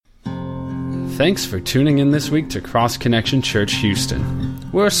Thanks for tuning in this week to Cross Connection Church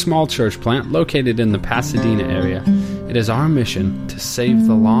Houston. We're a small church plant located in the Pasadena area. It is our mission to save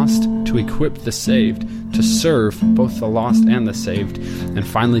the lost, to equip the saved, to serve both the lost and the saved, and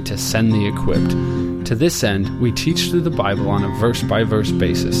finally to send the equipped. To this end, we teach through the Bible on a verse-by-verse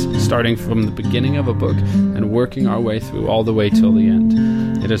basis, starting from the beginning of a book and working our way through all the way till the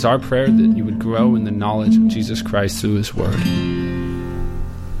end. It is our prayer that you would grow in the knowledge of Jesus Christ through His Word.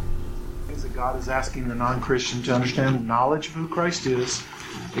 God is asking the non-Christian to understand knowledge of who Christ is,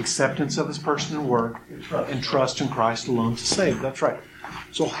 acceptance of His person and work, and trust in Christ alone to save. That's right.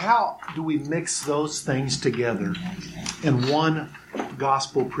 So how do we mix those things together in one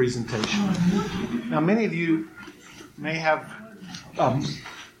gospel presentation? Now, many of you may have a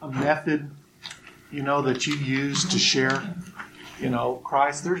method, that you use to share,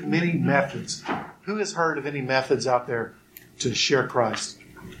 Christ. There's many methods. Who has heard of any methods out there to share Christ?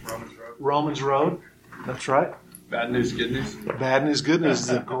 Romans Road. That's right. Bad news, good news. Bad news, good news is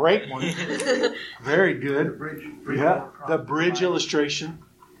a great one. Very good. Yeah, the bridge illustration.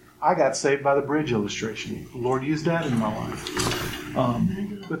 I got saved by the bridge illustration. The Lord used that in my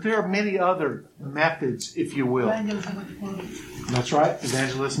life. But there are many other methods, if you will. That's right.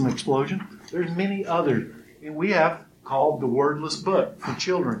 Evangelism Explosion. There's many others. And we have called the Wordless Book for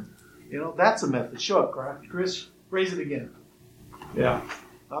children. That's a method. Show up, Chris. Raise it again. Yeah.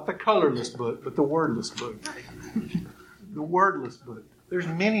 Not the colorless book, but the wordless book. The wordless book. There's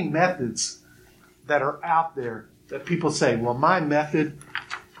many methods that are out there that people say, well, my method,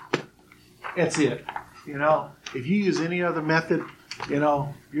 that's it. If you use any other method,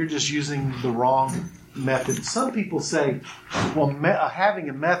 you're just using the wrong method. Some people say, well, having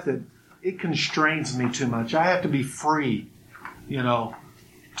a method, it constrains me too much. I have to be free, to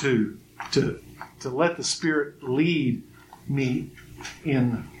let the Spirit lead me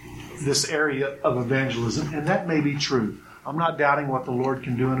in this area of evangelism, and that may be true. I'm not doubting what the Lord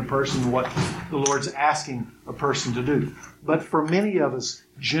can do in a person, what the Lord's asking a person to do. But for many of us,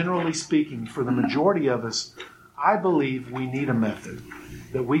 generally speaking, for the majority of us, I believe we need a method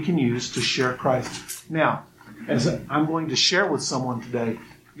that we can use to share Christ. Now, as I'm going to share with someone today,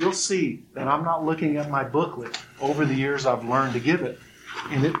 you'll see that I'm not looking at my booklet. Over the years, I've learned to give it,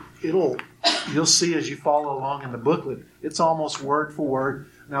 and you'll see as you follow along in the booklet, it's almost word for word.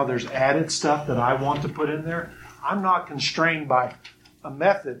 Now, there's added stuff that I want to put in there. I'm not constrained by a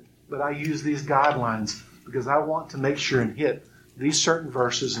method, but I use these guidelines because I want to make sure and hit these certain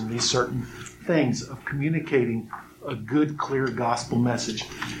verses and these certain things of communicating a good, clear gospel message.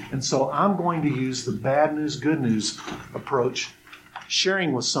 And so I'm going to use the bad news, good news approach,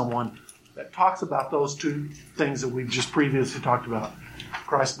 sharing with someone that talks about those two things that we've just previously talked about.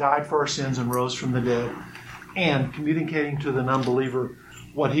 Christ died for our sins and rose from the dead, and communicating to the non-believer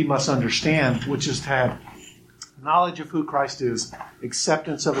what he must understand, which is to have knowledge of who Christ is,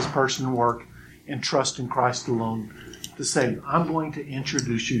 acceptance of His person and work, and trust in Christ alone to save. I'm going to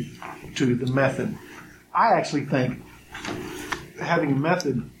introduce you to the method. I actually think having a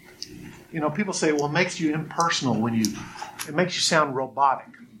method, people say, well, it makes you impersonal it makes you sound robotic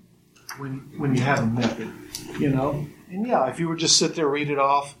when you have a method, And yeah, if you were just sit there, read it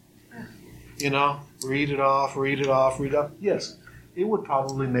off, read it off, yes, it would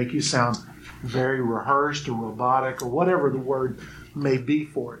probably make you sound very rehearsed or robotic or whatever the word may be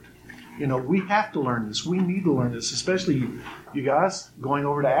for it. We have to learn this. We need to learn this, especially you guys going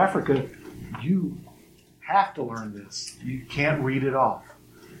over to Africa. You have to learn this. You can't read it off.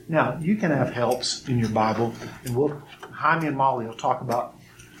 Now, you can have helps in your Bible, and Jaime and Molly will talk about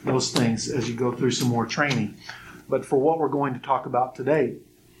those things as you go through some more training. But for what we're going to talk about today,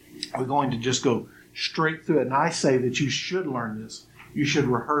 we're going to just go straight through it. And I say that you should learn this. You should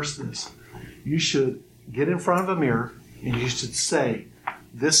rehearse this. You should get in front of a mirror and you should say,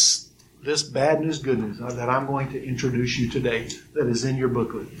 this bad news, good news that I'm going to introduce you today that is in your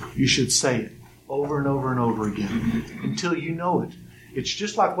booklet. You should say it over and over and over again until you know it. It's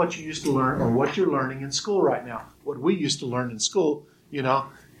just like what you used to learn or what you're learning in school right now. What we used to learn in school, you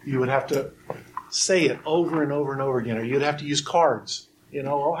would have to say it over and over and over again, or you'd have to use cards,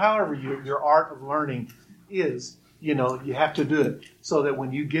 or however your art of learning is, you have to do it so that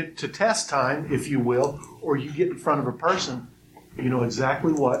when you get to test time, if you will, or you get in front of a person, you know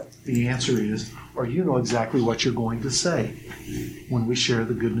exactly what the answer is, or you know exactly what you're going to say when we share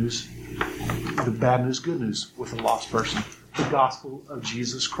the good news, the bad news, good news with a lost person, the gospel of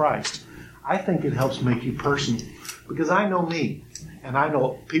Jesus Christ. I think it helps make you personal because I know me, and I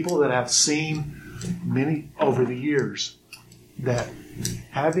know people that have seen many over the years that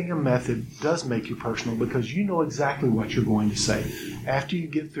having a method does make you personal because you know exactly what you're going to say. After you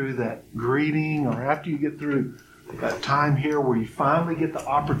get through that greeting or after you get through that time here where you finally get the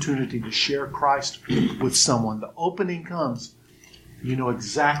opportunity to share Christ with someone, the opening comes, you know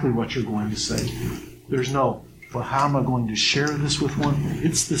exactly what you're going to say. There's no, well, how am I going to share this with one?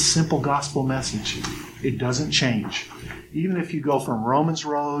 It's the simple gospel message. It doesn't change. Even if you go from Romans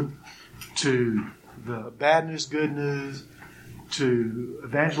Road to the bad news, good news, to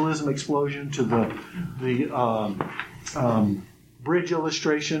evangelism explosion, to the bridge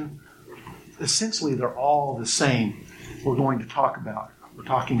illustration, essentially they're all the same. We're going to talk about. We're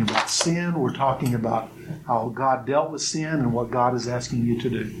talking about sin. We're talking about how God dealt with sin and what God is asking you to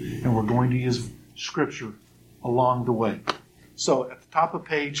do. And we're going to use Scripture along the way. So at the top of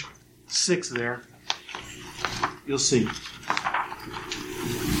page 6 there, you'll see.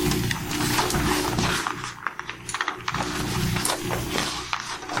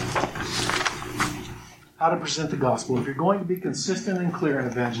 How to present the gospel. If you're going to be consistent and clear in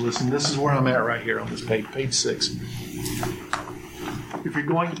evangelism, this is where I'm at right here on this page, page 6. If you're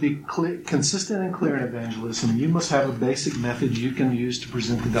going to be consistent and clear in evangelism, you must have a basic method you can use to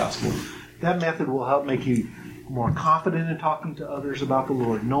present the gospel. That method will help make you more confident in talking to others about the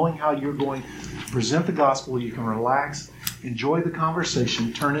Lord. Knowing how you're going to present the gospel, you can relax, enjoy the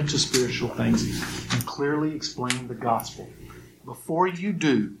conversation, turn it to spiritual things, and clearly explain the gospel. Before you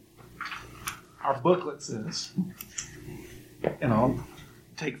do, our booklet says,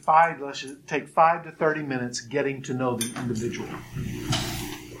 take 5 to 30 minutes getting to know the individual.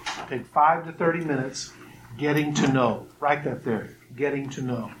 Take 5 to 30 minutes getting to know. Write that there. Getting to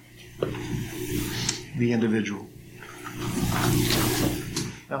know the individual.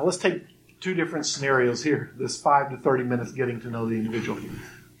 Now let's take 2 different scenarios here. This 5 to 30 minutes getting to know the individual.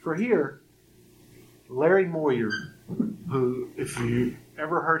 For here, Larry Moyer, who, if you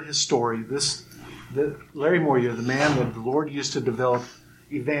ever heard his story, Larry Moyer, the man that the Lord used to develop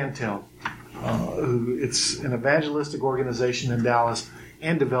Evantel, it's an evangelistic organization in Dallas,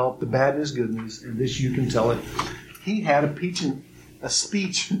 and developed the bad news, good news, and this you can tell it. He had a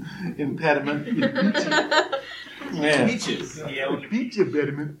speech impediment. Speech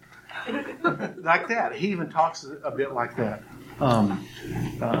impediment. Like that. He even talks a bit like that.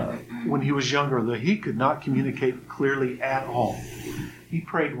 When he was younger, that he could not communicate clearly at all. He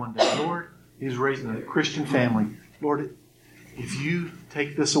prayed one day, Lord, he was raised in a Christian family. Lord, if you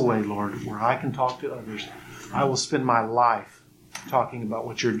take this away, Lord, where I can talk to others, I will spend my life talking about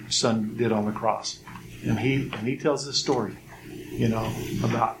what your son did on the cross. And he tells this story,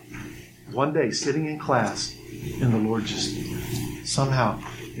 about one day sitting in class, and the Lord just somehow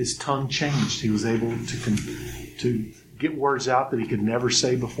his tongue changed. He was able to get words out that he could never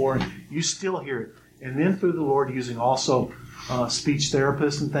say before. And you still hear it. And then through the Lord using also speech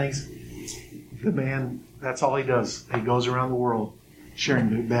therapists and things, the man, that's all he does. He goes around the world sharing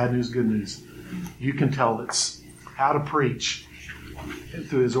the bad news, good news. You can tell it's how to preach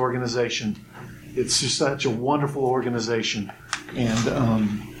through his organization. It's just such a wonderful organization. And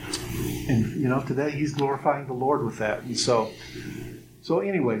today he's glorifying the Lord with that. And so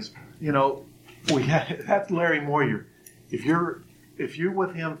anyways, we have Larry Moyer. If you're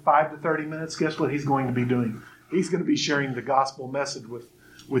with him 5 to 30 minutes, guess what he's going to be doing? He's going to be sharing the gospel message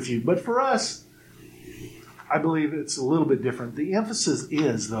with you. But for us, I believe it's a little bit different. The emphasis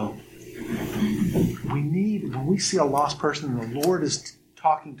is, though, when we see a lost person and the Lord is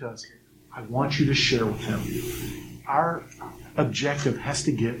talking to us, I want you to share with him. Our objective has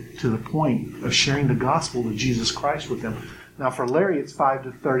to get to the point of sharing the gospel of Jesus Christ with them. Now, for Larry, it's 5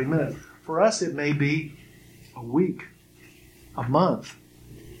 to 30 minutes. For us, it may be a week, a month,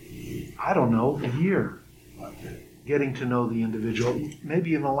 I don't know, a year, getting to know the individual,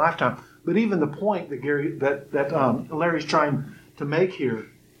 maybe even a lifetime. But even the point that Larry's trying to make here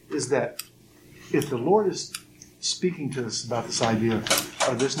is that if the Lord is speaking to us about this idea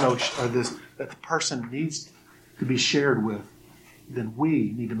or this notion or this that the person needs to be shared with, then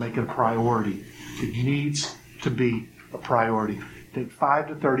we need to make it a priority. It needs to be a priority. Take 5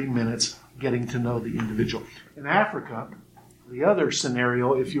 to 30 minutes getting to know the individual. In Africa, the other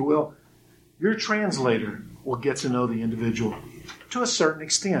scenario, if you will, your translator will get to know the individual to a certain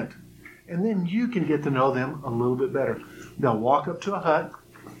extent. And then you can get to know them a little bit better. They'll walk up to a hut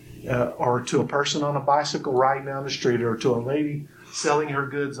or to a person on a bicycle riding down the street, or to a lady selling her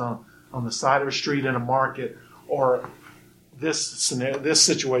goods on the side of a street in a market, or this scenario, this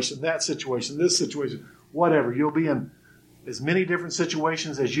situation, that situation, this situation, whatever. You'll be in as many different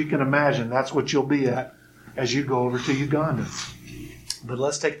situations as you can imagine. That's what you'll be at as you go over to Uganda. But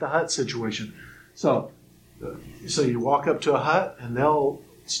let's take the hut situation. So So you walk up to a hut and they'll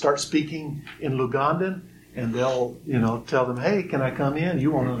start speaking in Lugandan, and they'll, tell them, hey, can I come in?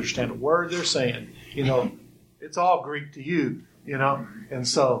 You won't understand a word they're saying. It's all Greek to you, And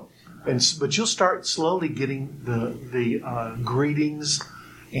so, but you'll start slowly getting the greetings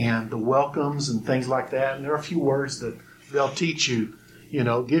and the welcomes and things like that. And there are a few words that they'll teach you,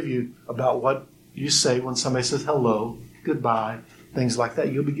 give you about what you say when somebody says hello, goodbye, things like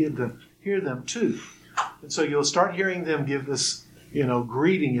that. You'll begin to hear them too. And so you'll start hearing them give this,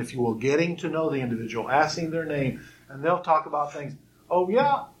 greeting, if you will, getting to know the individual, asking their name, and they'll talk about things. Oh,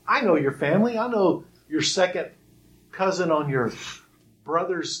 yeah, I know your family. I know your second cousin on your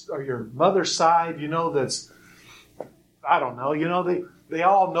brother's or your mother's side, that's, I don't know, they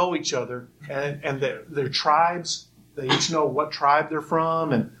all know each other, and their tribes, they each know what tribe they're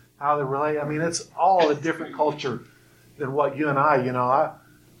from and how they relate. I mean, it's all a different culture than what you and I,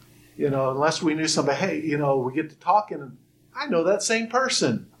 unless we knew somebody, hey, we get to talking and I know that same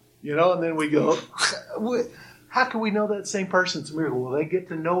person, and then we go, how can we know that same person? It's a miracle. Well, they get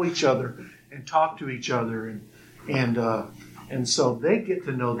to know each other and talk to each other, and so they get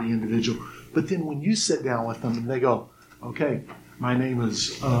to know the individual. But then when you sit down with them and they go, okay, my name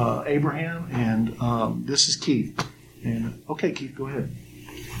is Abraham, and this is Keith. And okay, Keith, go ahead.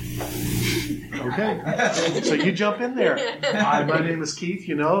 Okay, so you jump in there. Hi, my name is Keith,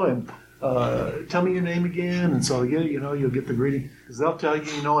 and tell me your name again. And so you'll get the greeting, because they'll tell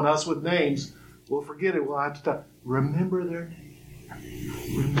you, and us with names, we'll forget it. We'll have to talk. Remember their name.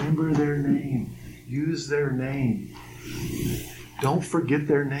 Remember their name. Use their name. Don't forget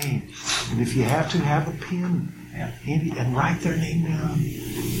their name. And if you have to, have a pen handy and write their name down.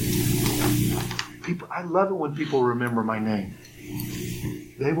 I love it when people remember my name.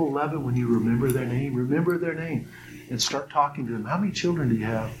 They will love it when you remember their name. Remember their name and start talking to them. How many children do you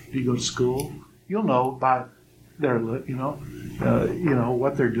have? Do you go to school? You'll know by their, what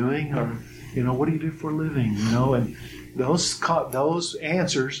they're doing, or what do you do for a living? And those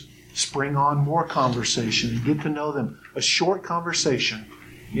answers spring on more conversation. You get to know them. A short conversation.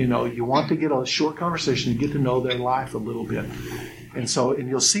 You want to get a short conversation and get to know their life a little bit. And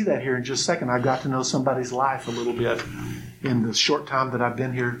you'll see that here in just a second. I got to know somebody's life a little bit in the short time that I've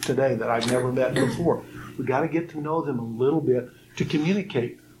been here today that I've never met before. We got to get to know them a little bit to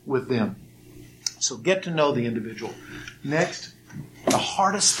communicate with them. So get to know the individual. Next, the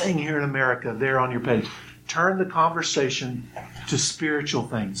hardest thing here in America, there on your page, turn the conversation to spiritual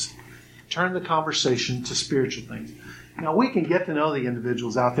things. Turn the conversation to spiritual things. Now, we can get to know the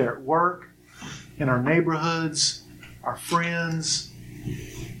individuals out there at work, in our neighborhoods, our friends,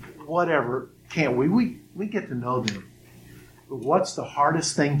 whatever, can't we? We get to know them. But what's the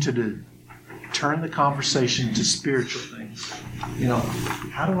hardest thing to do? Turn the conversation to spiritual things.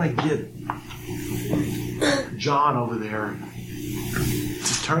 How do I get John over there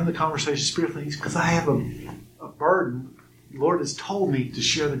to turn the conversation to spiritual things? Because I have a burden. The Lord has told me to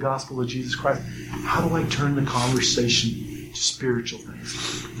share the gospel of Jesus Christ. How do I turn the conversation to spiritual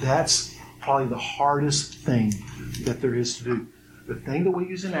things? That's probably the hardest thing that there is to do. The thing that we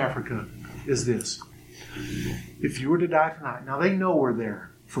use in Africa is this. If you were to die tonight, now they know we're there.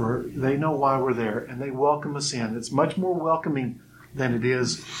 They know why we're there, and they welcome us in. It's much more welcoming than it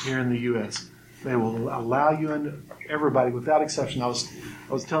is here in the U.S. They will allow you in, everybody, without exception. I was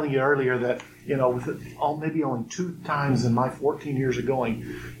telling you earlier that, with maybe only 2 times in my 14 years of going,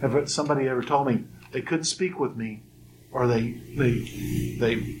 have somebody ever told me they couldn't speak with me, or they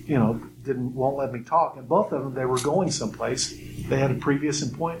won't let me talk. And both of them, they were going someplace. They had a previous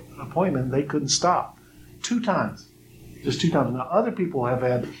appointment. They couldn't stop. 2 times. Just 2 times. Now, other people have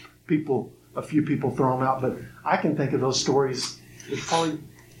had a few people throw them out, but I can think of those stories. There's probably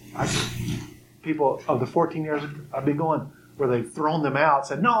people of the 14 years I've been going where they've thrown them out,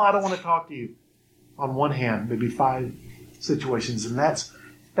 said, no, I don't want to talk to you. On one hand, maybe 5 situations, and that's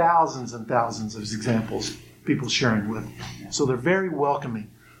thousands and thousands of examples people sharing with. So they're very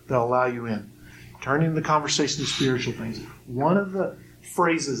welcoming. They'll allow you in. Turning the conversation to spiritual things. One of the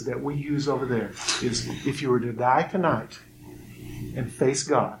phrases that we use over there is, if you were to die tonight and face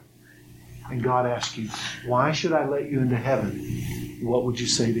God, and God asked you, why should I let you into heaven? What would you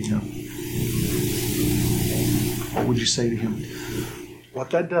say to Him? What would you say to Him? What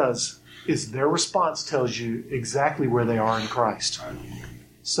that does is their response tells you exactly where they are in Christ.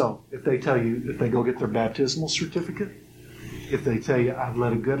 So if they tell you, if they go get their baptismal certificate, if they tell you, I've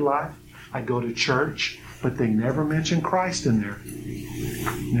led a good life, I go to church, but they never mention Christ in there.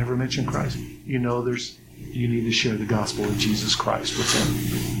 Never mention Christ. You need to share the gospel of Jesus Christ with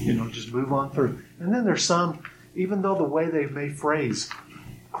them. Just move on through. And then there's some, even though the way they may phrase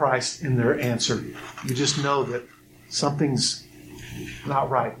Christ in their answer. You just know that something's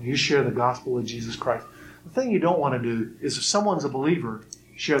not right. You share the gospel of Jesus Christ. The thing you don't want to do is, if someone's a believer,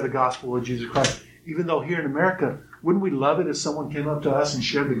 share the gospel of Jesus Christ. Even though here in America, wouldn't we love it if someone came up to us and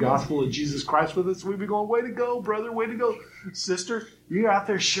shared the gospel of Jesus Christ with us? We'd be going, way to go, brother, way to go. Sister, you're out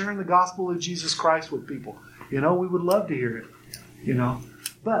there sharing the gospel of Jesus Christ with people. We would love to hear it,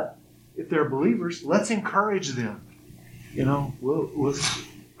 But if they're believers, let's encourage them.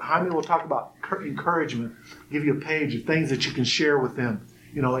 Jaime will talk about encouragement, give you a page of things that you can share with them,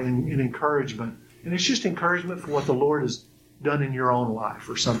 in encouragement. And it's just encouragement for what the Lord has done in your own life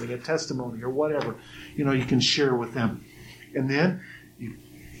or something, a testimony or whatever, you can share with them. And then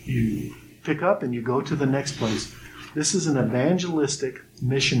you pick up and you go to the next place. This is an evangelistic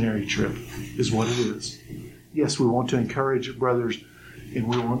missionary trip, is what it is. Yes, we want to encourage brothers, and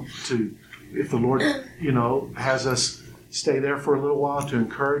we want to, if the Lord, has us stay there for a little while, to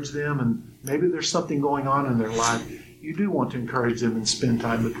encourage them, and maybe there's something going on in their life. You do want to encourage them and spend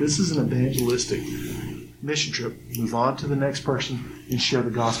time, but this is an evangelistic mission trip. Move on to the next person and share the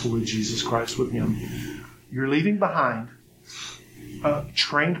gospel of Jesus Christ with him. You're leaving behind a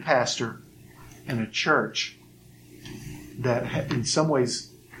trained pastor and a church that in some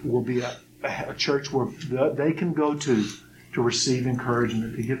ways will be a church where they can go to receive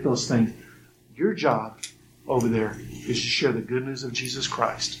encouragement, to get those things. Your job over there is to share the good news of Jesus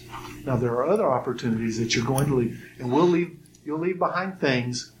Christ. Now, there are other opportunities that you're going to leave, and you'll leave behind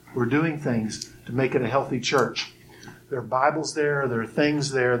things. We're doing things to make it a healthy church. There are Bibles there. There are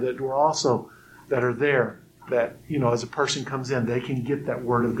things there that are there that, as a person comes in, they can get that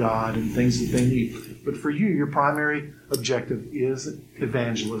Word of God and things that they need. But for you, your primary objective is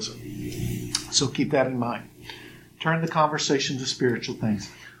evangelism. So keep that in mind. Turn the conversation to spiritual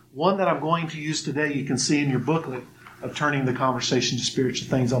things. One that I'm going to use today, you can see in your booklet of Turning the Conversation to Spiritual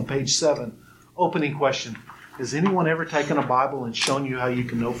Things on page 7. Opening question. Has anyone ever taken a Bible and shown you how you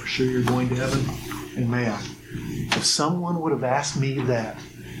can know for sure you're going to heaven? And may I? If someone would have asked me that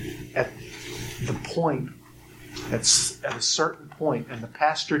at the point, at a certain point, and the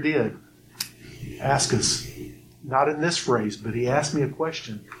pastor did ask us, not in this phrase, but he asked me a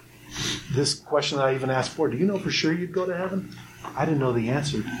question. This question that I even asked for, do you know for sure you'd go to heaven? I didn't know the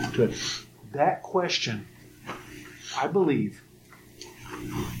answer to it. That question, I believe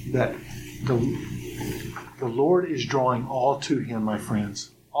that the Lord is drawing all to Him, my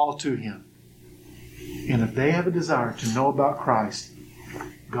friends, all to Him. And if they have a desire to know about Christ,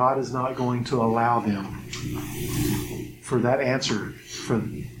 God is not going to allow them for that answer, for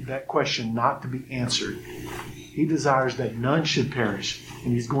that question not to be answered. He desires that none should perish,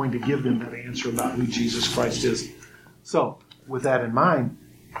 and He's going to give them that answer about who Jesus Christ is. So, with that in mind,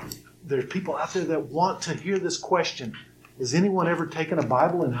 there's people out there that want to hear this question. Has anyone ever taken a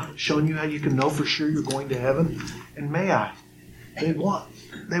Bible and shown you how you can know for sure you're going to heaven? And may I? They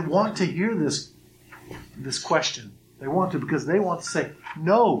want to hear this question. They want to, because they want to say,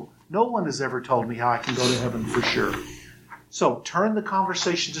 no one has ever told me how I can go to heaven for sure. So turn the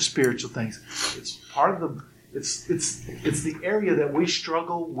conversation to spiritual things. It's part of it's the area that we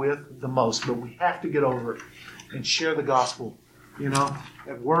struggle with the most, but we have to get over it and share the gospel.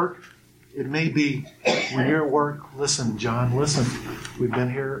 At work, it may be when you're at work, listen, John, we've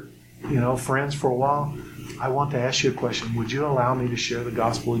been here, friends for a while. I want to ask you a question. Would you allow me to share the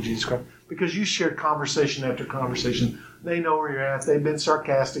gospel of Jesus Christ? Because you shared conversation after conversation. They know where you're at. They've been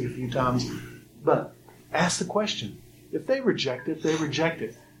sarcastic a few times. But ask the question. If they reject it, they reject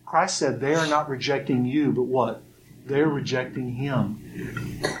it. Christ said they are not rejecting you, but what? They're rejecting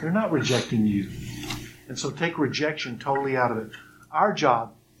Him. They're not rejecting you. And so take rejection totally out of it. Our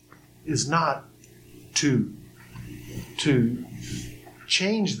job is not to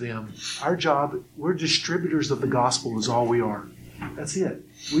change them. Our job, we're distributors of the gospel is all we are. That's it.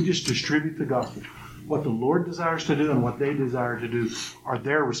 We just distribute the gospel. What the Lord desires to do and what they desire to do are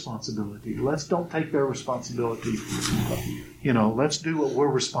their responsibility. Let's don't take their responsibility. Let's do what we're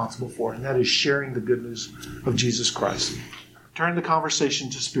responsible for, and that is sharing the good news of Jesus Christ. Turn the conversation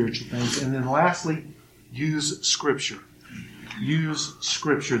to spiritual things. And then lastly, use Scripture. Use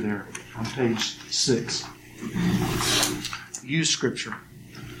Scripture there on page 6. Use Scripture.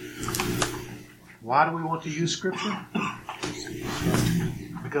 Why do we want to use Scripture?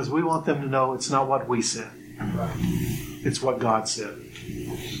 Because we want them to know it's not what we said. It's what God said.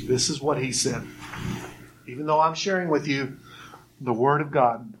 This is what He said. Even though I'm sharing with you the Word of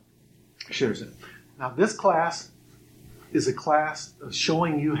God shares it. Now, this class is a class of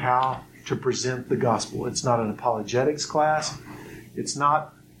showing you how to present the gospel. It's not an apologetics class. It's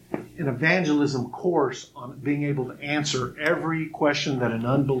not an evangelism course on being able to answer every question that an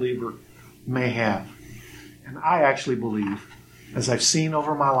unbeliever may have. And I actually believe, as I've seen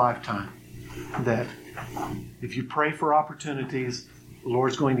over my lifetime, that if you pray for opportunities, the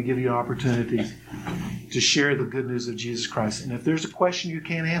Lord's going to give you opportunities to share the good news of Jesus Christ. And if there's a question you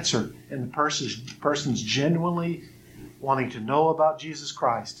can't answer and the person's genuinely wanting to know about Jesus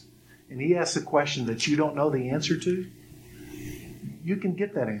Christ, and he asks a question that you don't know the answer to, you can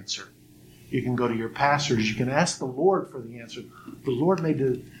get that answer. You can go to your pastors. You can ask the Lord for the answer. The Lord may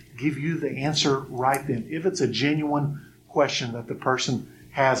give you the answer right then. If it's a genuine question that the person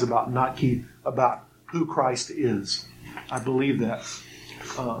has about who Christ is. I believe that.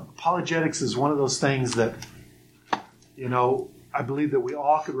 Apologetics is one of those things that, I believe that we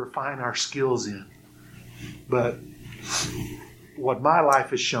all could refine our skills in. But what my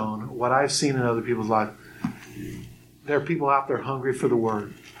life has shown, what I've seen in other people's life, there are people out there hungry for the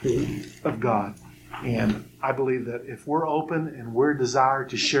Word of God. And I believe that if we're open and we're desired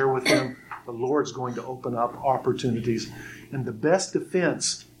to share with them, the Lord's going to open up opportunities. And the best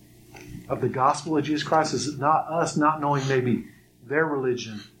defense of the gospel of Jesus Christ is not us not knowing maybe their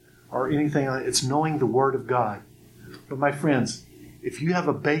religion or anything like that. It's knowing the Word of God. But my friends, if you have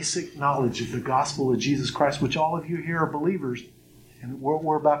a basic knowledge of the gospel of Jesus Christ, which all of you here are believers, and what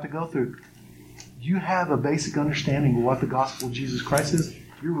we're about to go through, you have a basic understanding of what the gospel of Jesus Christ is,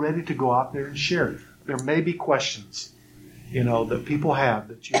 you're ready to go out there and share. There may be questions, that people have,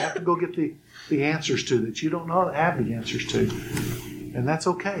 that you have to go get the answers to, that you don't have the answers to. And that's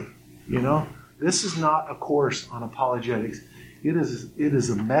okay. This is not a course on apologetics. It is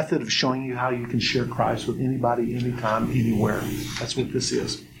a method of showing you how you can share Christ with anybody, anytime, anywhere. That's what this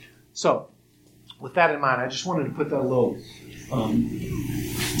is. So, with that in mind, I just wanted to put that little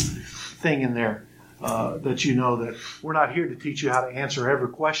thing in there that you know that we're not here to teach you how to answer every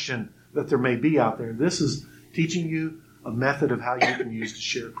question that there may be out there. This is teaching you a method of how you can use to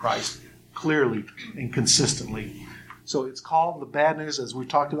share Christ clearly and consistently. So it's called the bad news, as we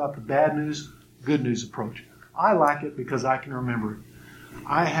talked about, the bad news, good news approach. I like it because I can remember it.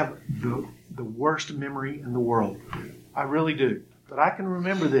 I have the worst memory in the world. I really do. But I can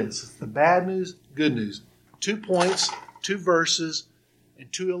remember this. The bad news, good news. 2 points, 2 verses,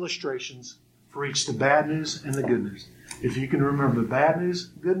 and 2 illustrations for each, the bad news and the good news. If you can remember the bad news,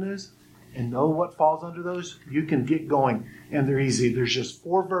 good news, and know what falls under those, you can get going. And they're easy. There's just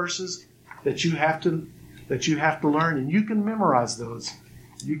 4 verses that you have to learn, and you can memorize those.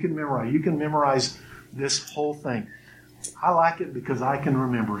 You can memorize this whole thing. I like it because I can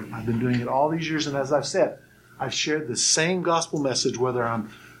remember it. I've been doing it all these years, and as I've said, I've shared the same gospel message, whether I'm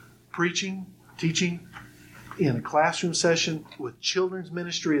preaching, teaching, in a classroom session, with children's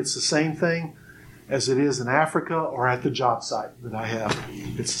ministry. It's the same thing as it is in Africa or at the job site that I have.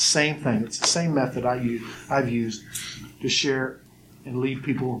 It's the same thing. It's the same method I've used to share and lead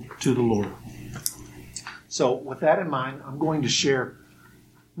people to the Lord. So with that in mind, I'm going to share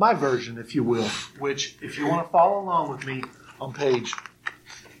my version, if you will, which, if you want to follow along with me on page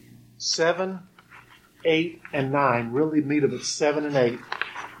 7, 8, and 9, really meet up at 7 and 8,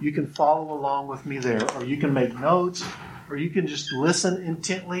 you can follow along with me there, or you can make notes, or you can just listen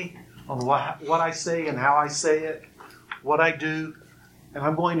intently on what I say and how I say it, what I do, and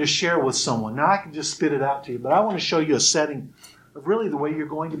I'm going to share with someone. Now, I can just spit it out to you, but I want to show you a setting of really the way you're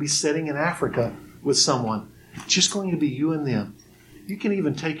going to be sitting in Africa with someone. It's just going to be you and them. You can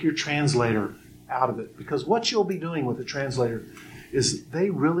even take your translator out of it, because what you'll be doing with the translator is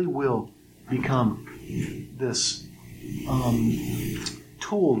they really will become this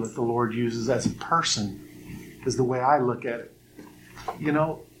tool that the Lord uses as a person, is the way I look at it.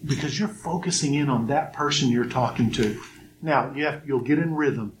 Because you're focusing in on that person you're talking to. Now, you'll get in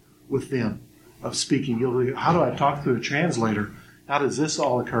rhythm with them of speaking. How do I talk through a translator? How does this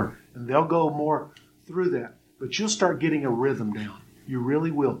all occur? And they'll go more through that. But you'll start getting a rhythm down. You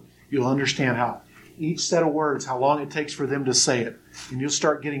really will. You'll understand how each set of words, how long it takes for them to say it. And you'll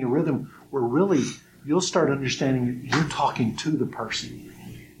start getting a rhythm where really you'll start understanding you're talking to the person.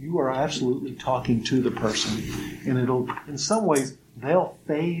 You are absolutely talking to the person. And it'll, in some ways, they'll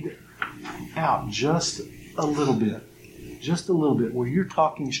fade out just a little bit. Just a little bit, where you're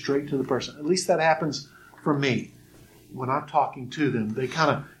talking straight to the person. At least that happens for me. When I'm talking to them, they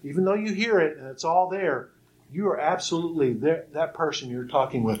kind of, even though you hear it and it's all there, you are absolutely that person you're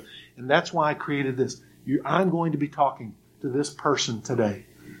talking with. And that's why I created this. I'm going to be talking to this person today.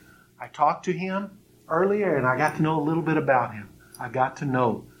 I talked to him earlier, and I got to know a little bit about him. I got to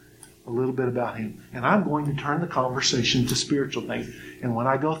know a little bit about him. And I'm going to turn the conversation to spiritual things. And when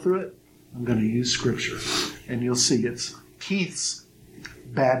I go through it, I'm going to use Scripture. And you'll see it's Keith's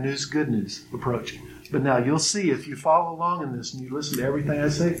bad news, good news approach. But now you'll see if you follow along in this and you listen to everything I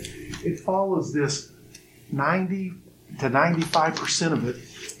say, it follows this 90 to 95% of it.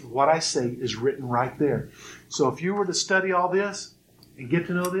 What I say is written right there. So if you were to study all this and get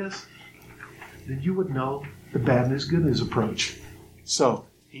to know this, then you would know the bad news, good news approach. So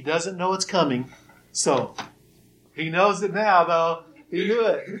he doesn't know it's coming. So he knows it now, though. He knew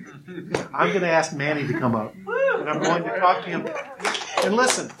it. I'm going to ask Manny to come up. And I'm going to talk to him. And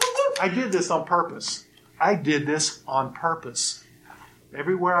listen, I did this on purpose. I did this on purpose.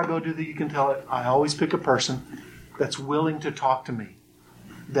 Everywhere I go to that you can tell it, I always pick a person that's willing to talk to me.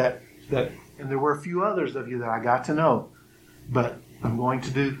 And there were a few others of you that I got to know. But I'm going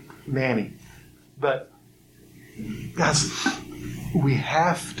to do Manny. But guys, we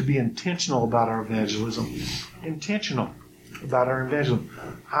have to be intentional about our evangelism. Intentional about our evangelism.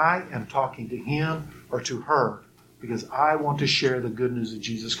 I am talking to him or to her because I want to share the good news of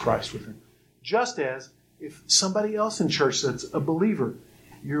Jesus Christ with him. Just as if somebody else in church that's a believer,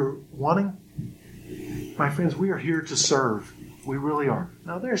 you're wanting, my friends, we are here to serve. We really are.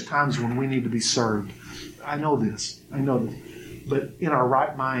 Now, there's times when we need to be served. I know this. But in our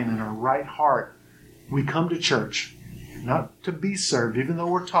right mind, in our right heart, we come to church not to be served, even though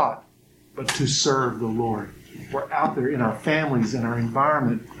we're taught, but to serve the Lord. We're out there in our families, in our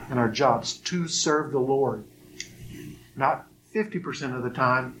environment, in our jobs to serve the Lord. Not 50% of the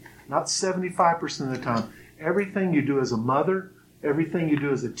time, not 75% of the time. Everything you do as a mother, everything you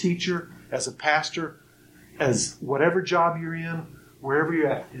do as a teacher, as a pastor, as whatever job you're in, wherever you're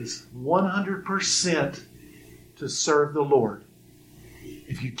at, is 100% to serve the Lord.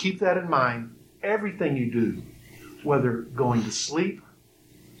 If you keep that in mind, everything you do, whether going to sleep,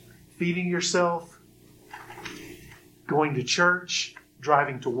 feeding yourself, going to church,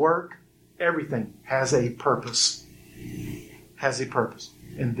 driving to work, everything has a purpose. Has a purpose.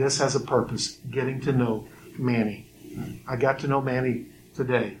 And this has a purpose, getting to know Manny. I got to know Manny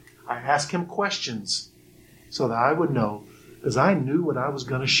today. I asked him questions so that I would know, because I knew what I was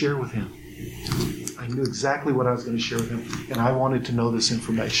going to share with him. I knew exactly what I was going to share with him, and I wanted to know this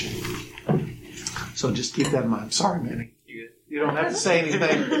information. So just keep that in mind. Sorry, Manny. You don't have to say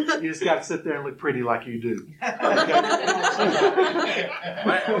anything. You just got to sit there and look pretty like you do. Okay?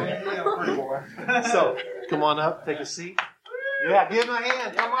 So, come on up. Take a seat. Yeah, give him a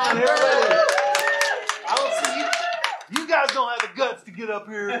hand. Come on, everybody. I don't see you. You guys don't have the guts to get up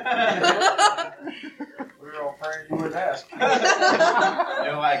here. We were all afraid you would ask.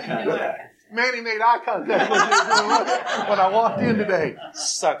 No eye contact. Manny made eye contact with you when I walked in today.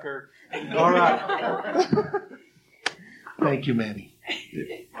 Sucker. All right. Thank you, Manny.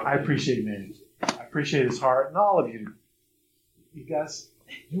 I appreciate Manny. I appreciate his heart and all of you. You guys,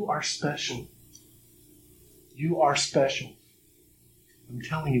 you are special. You are special. I'm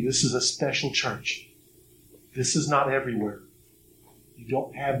telling you, this is a special church. This is not everywhere. You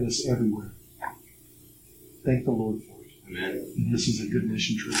don't have this everywhere. Thank the Lord for it. Amen. And this is a good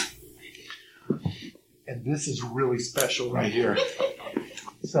mission trip. And this is really special right here.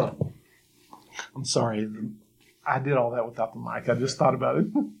 So, I'm sorry. I did all that without the mic. I just thought about it.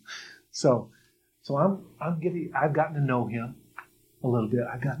 So I've gotten to know him a little bit.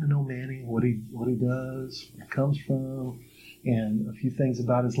 I've gotten to know Manny, what he does, where he comes from, and a few things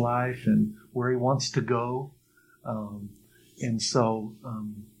about his life and where he wants to go. And so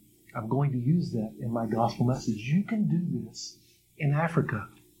I'm going to use that in my gospel message. You can do this in Africa.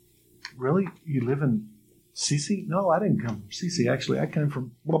 Really? You live in Sisi? No, I didn't come from Sisi. Actually, I came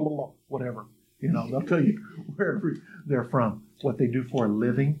from blah, blah, blah, whatever. You know, they'll tell you wherever they're from, what they do for a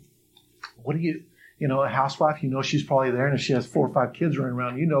living. What do you know, a housewife, you know she's probably there, and if she has 4 or 5 kids running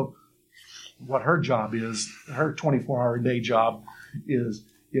around, you know what her job is, her 24-hour-a-day job is,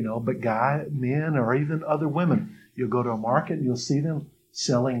 you know. But men, or even other women, you'll go to a market and you'll see them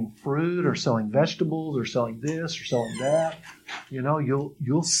selling fruit or selling vegetables or selling this or selling that. You know,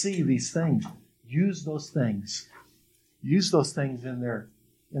 you'll see these things. Use those things. Use those things in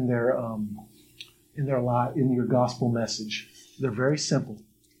your gospel message. They're very simple.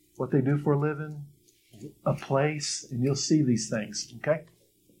 What they do for a living, a place, and you'll see these things. Okay?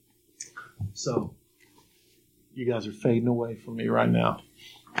 So, you guys are fading away from me right now.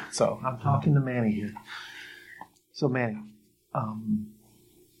 So, I'm talking to Manny here. So, Manny, I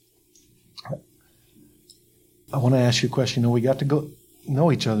want to ask you a question. You know, we got to go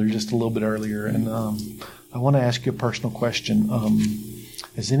know each other just a little bit earlier, and I want to ask you a personal question.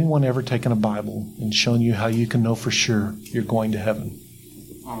 Has anyone ever taken a Bible and shown you how you can know for sure you're going to heaven?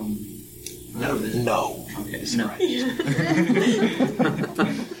 No. Okay, sorry.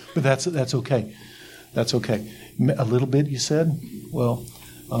 But that's okay. That's okay. A little bit, you said? Well,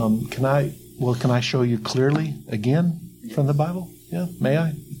 can I show you clearly again from the Bible? Yeah, may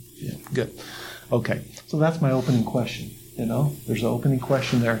I? Yeah, good. Okay, so that's my opening question. There's an opening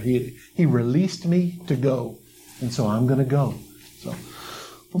question there. He released me to go, and so I'm going to go. So,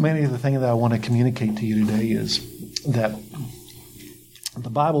 well, Manny, the thing that I want to communicate to you today is that the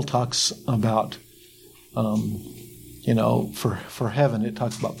Bible talks about, for heaven, it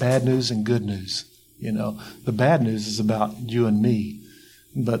talks about bad news and good news. The bad news is about you and me,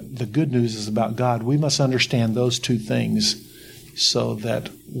 but the good news is about God. We must understand those two things so that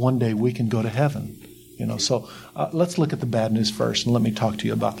one day we can go to heaven. So let's look at the bad news first, and let me talk to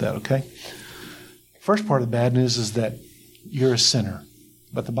you about that, okay? First part of the bad news is that you're a sinner.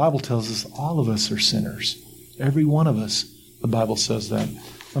 But the Bible tells us all of us are sinners. Every one of us, the Bible says that.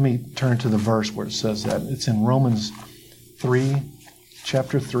 Let me turn to the verse where it says that. It's in Romans 3,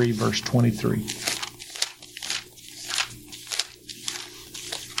 chapter 3, verse 23.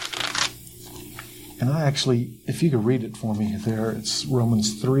 And I actually, if you could read it for me there, it's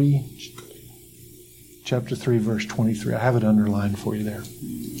Romans 3, chapter 3, verse 23. I have it underlined for you there.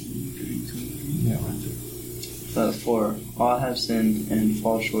 Yeah, right there. For all have sinned and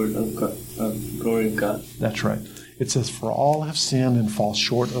fall short of the glory of God. That's right. It says, for all have sinned and fall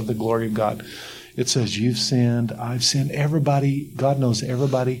short of the glory of God. It says, you've sinned, I've sinned. Everybody, God knows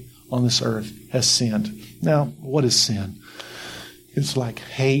everybody on this earth has sinned. Now, what is sin? It's like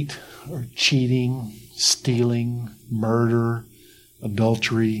hate or cheating, stealing, murder,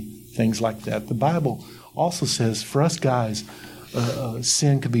 adultery, things like that. The Bible also says, for us guys,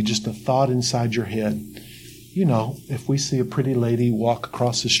 sin could be just a thought inside your head. If we see a pretty lady walk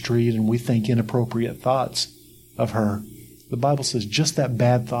across the street and we think inappropriate thoughts of her, the Bible says just that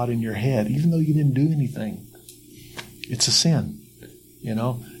bad thought in your head, even though you didn't do anything, it's a sin,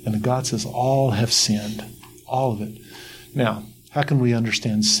 And God says all have sinned, all of it. Now, how can we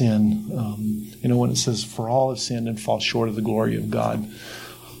understand sin? When it says for all have sinned and fall short of the glory of God.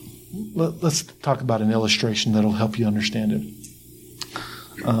 Let's talk about an illustration that'll help you understand it.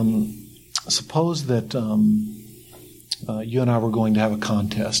 Suppose that you and I were going to have a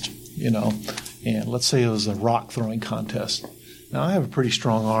contest, and let's say it was a rock throwing contest. Now, I have a pretty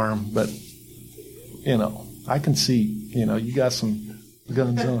strong arm, but, I can see, you got some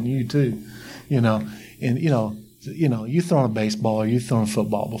guns on you too, and, you've thrown a baseball or you've thrown a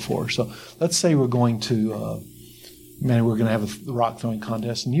football before. So let's say we're going to, we're going to have a rock throwing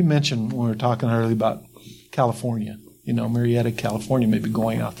contest. And you mentioned when we were talking earlier about California, Marietta, California, maybe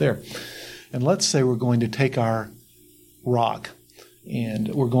going out there. And let's say we're going to take our rock and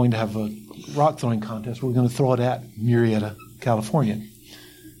we're going to have a rock throwing contest. We're going to throw it at Marietta, California.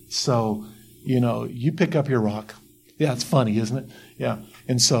 So, you pick up your rock. Yeah, it's funny, isn't it? Yeah.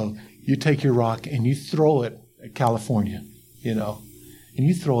 And so you take your rock and you throw it at California, and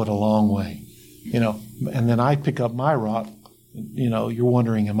you throw it a long way, and then I pick up my rock. You're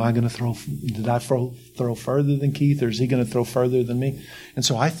wondering, did I throw further than Keith, or is he going to throw further than me? And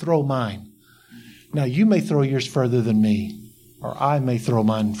so I throw mine. Now, you may throw yours further than me, or I may throw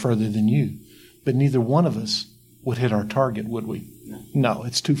mine further than you, but neither one of us would hit our target, would we? No,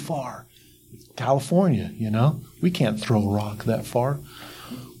 it's too far. It's California, we can't throw a rock that far.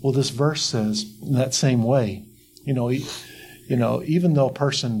 Well, this verse says in that same way, even though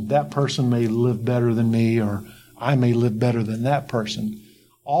that person may live better than me, or I may live better than that person,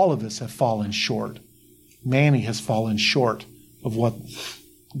 all of us have fallen short. Manny has fallen short of what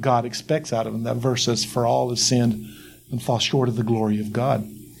God expects out of him. That verse says, for all have sinned and fall short of the glory of God.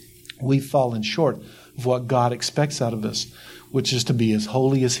 We've fallen short of what God expects out of us, which is to be as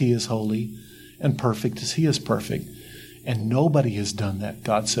holy as He is holy and perfect as He is perfect. And nobody has done that,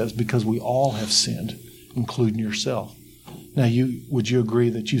 God says, because we all have sinned, including yourself. Now, would you agree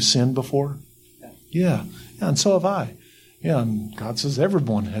that you've sinned before? Yeah, and so have I. Yeah, and God says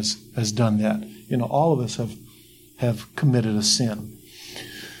everyone has done that. All of us have committed a sin.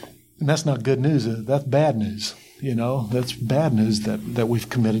 And that's not good news. That's bad news. That's bad news that we've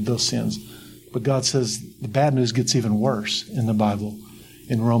committed those sins. But God says the bad news gets even worse in the Bible.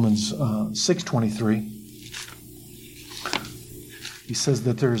 In Romans 6:23, He says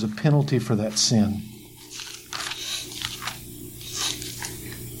that there is a penalty for that sin.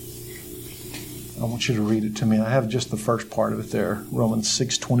 I want you to read it to me. I have just the first part of it there, Romans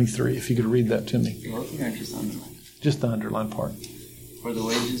 6:23. If you could read that to me. Just the underlined part. For the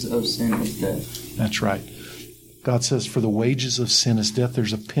wages of sin is death. That's right. God says, for the wages of sin is death.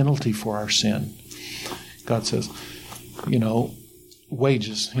 There's a penalty for our sin. God says,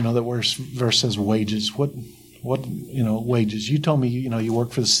 wages. That verse says wages. What, wages? You told me, you work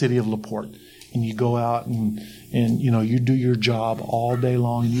for the city of LaPorte, and you go out and, and, you do your job all day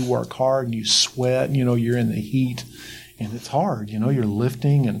long, and you work hard, and you sweat, and, you're in the heat, and it's hard. You're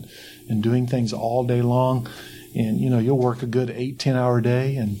lifting and doing things all day long, and, you'll work a good 8-10 hour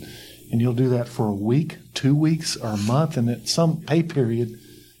day, and you'll do that for a week, 2 weeks, or a month, and at some pay period,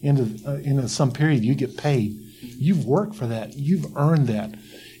 into some period, you get paid. You've worked for that. You've earned that.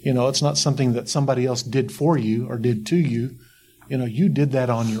 It's not something that somebody else did for you or did to you. You did that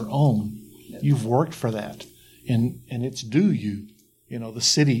on your own. You've worked for that. And it's due you. The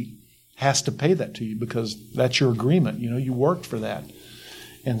city has to pay that to you because that's your agreement. You worked for that.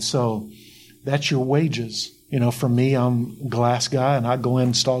 And so that's your wages. For me, I'm a glass guy, and I go in and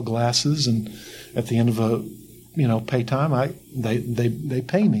install glasses, and at the end of a, pay time, they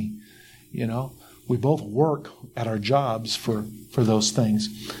pay me. We both work at our jobs for those things.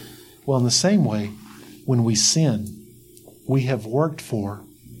 Well, in the same way, when we sin, we have worked for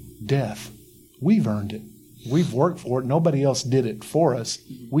death. We've earned it. We've worked for it. Nobody else did it for us.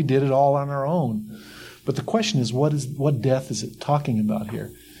 We did it all on our own. But the question is, what death is it talking about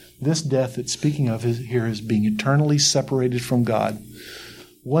here? This death it's speaking of here is being eternally separated from God.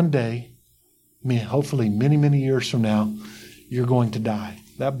 One day, hopefully many, many years from now, you're going to die.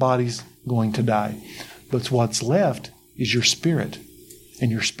 That body's going to die. But what's left is your spirit. And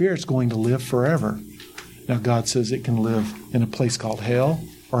your spirit's going to live forever. Now, God says it can live in a place called hell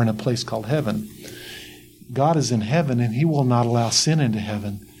or in a place called heaven. God is in heaven, and He will not allow sin into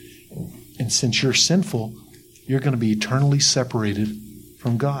heaven. And since you're sinful, you're going to be eternally separated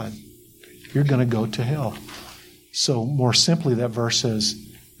from God. You're going to go to hell. So more simply, that verse says,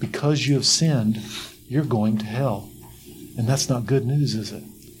 because you have sinned, you're going to hell. And that's not good news, is it?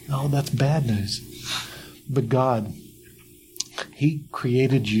 No, that's bad news. But God, He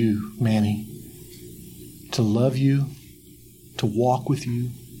created you, Manny, to love you, to walk with you,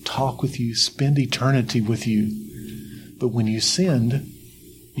 talk with you, spend eternity with you. But when you sinned,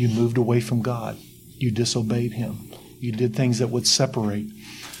 you moved away from God. You disobeyed Him. You did things that would separate.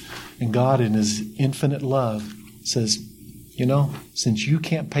 And God, in His infinite love, says, since you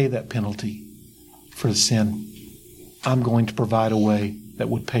can't pay that penalty for the sin, I'm going to provide a way that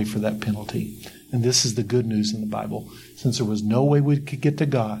would pay for that penalty. And this is the good news in the Bible. Since there was no way we could get to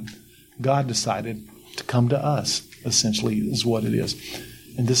God, God decided to come to us, essentially, is what it is.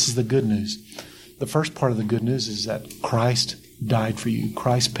 And this is the good news. The first part of the good news is that Christ died for you.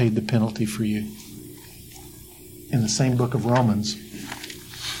 Christ paid the penalty for you. In the same book of Romans,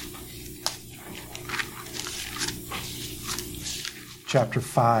 chapter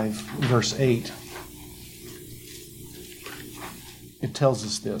 5, verse 8, it tells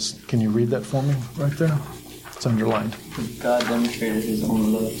us this. Can you read that for me right there? It's underlined. God demonstrated His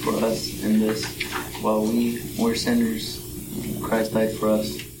own love for us in this: while we were sinners, Christ died for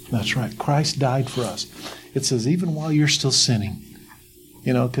us. That's right. Christ died for us. It says even while you're still sinning.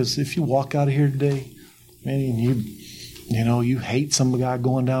 Because if you walk out of here today, man, and you hate some guy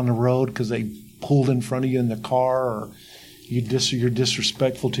going down the road because they pulled in front of you in the car, or you're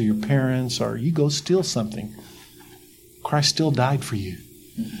disrespectful to your parents, or you go steal something, Christ still died for you.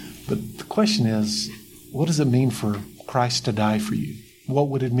 But the question is, what does it mean for Christ to die for you? What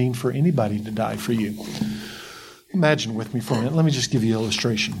would it mean for anybody to die for you? Imagine with me for a minute. Let me just give you an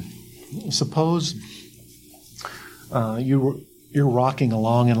illustration. Suppose you're rocking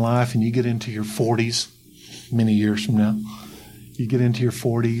along in life and you get into your 40s, many years from now. You get into your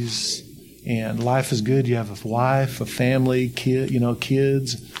 40s and life is good. You have a wife, a family, kids,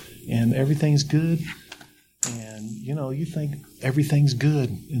 and everything's good. And, you think everything's good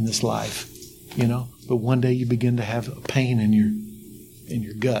in this life, But one day you begin to have a pain in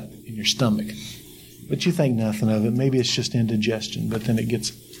your gut, in your stomach. But you think nothing of it. Maybe it's just indigestion. But then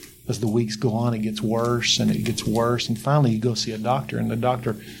as the weeks go on, it gets worse and it gets worse. And finally you go see a doctor, and the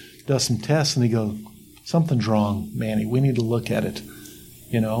doctor does some tests and he goes, something's wrong, Manny. We need to look at it,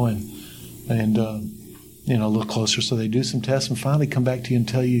 and look closer. So they do some tests and finally come back to you and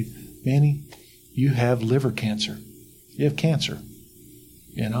tell you, Manny, you have liver cancer. You have cancer.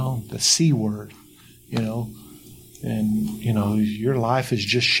 The C word, and, your life is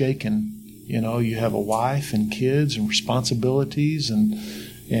just shaken. You have a wife and kids and responsibilities and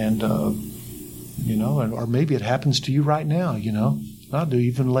or maybe it happens to you right now, Not do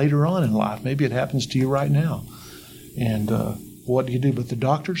even later on in life. Maybe it happens to you right now. And what do you do? But the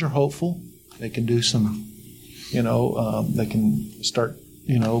doctors are hopeful. They can do some, they can start,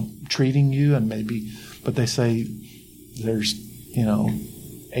 treating you but they say there's,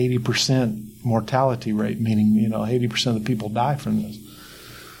 80% mortality rate, meaning, 80% of the people die from this.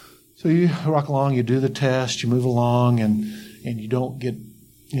 So you rock along, you do the test, you move along, and you don't get,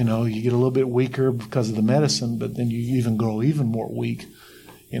 you get a little bit weaker because of the medicine, but then you even grow even more weak.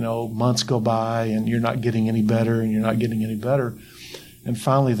 Months go by and you're not getting any better and you're not getting any better. And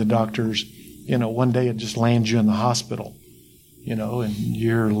finally the doctors, one day it just lands you in the hospital, and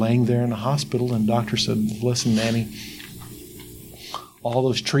you're laying there in the hospital and the doctor said, listen, Manny, all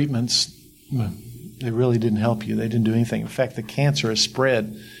those treatments, they really didn't help you. They didn't do anything. In fact, the cancer has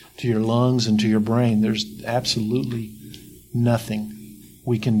spread to your lungs and to your brain. There's absolutely nothing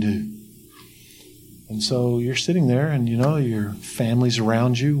we can do. And so you're sitting there and, your family's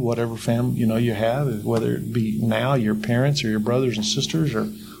around you, whatever family, you have, whether it be now your parents or your brothers and sisters or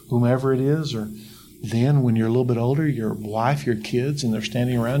whomever it is, or then when you're a little bit older, your wife, your kids, and they're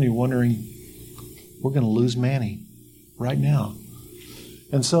standing around you wondering, we're going to lose Manny right now.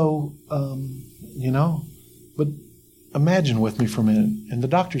 And so, but imagine with me for a minute, and the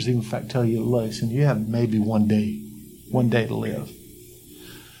doctors even in fact tell you, listen, you have maybe one day to live.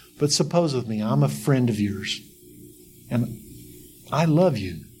 But suppose with me, I'm a friend of yours, and I love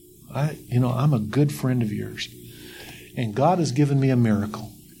you. I'm a good friend of yours. And God has given me a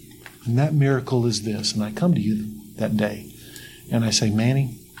miracle. And that miracle is this. And I come to you that day, and I say,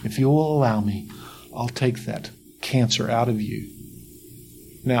 Manny, if you will allow me, I'll take that cancer out of you.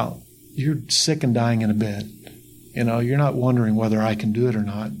 Now, you're sick and dying in a bed. You're not wondering whether I can do it or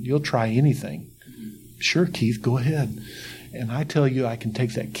not. You'll try anything. Sure, Keith, go ahead. And I tell you, I can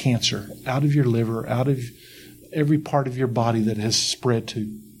take that cancer out of your liver, out of every part of your body that has spread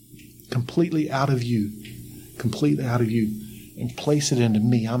to, completely out of you, and place it into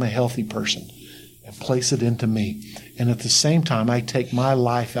me. I'm a healthy person. And place it into me. And at the same time, I take my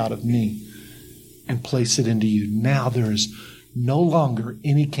life out of me and place it into you. Now there is no longer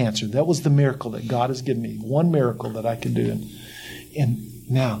any cancer. That was the miracle that God has given me. One miracle that I could do. And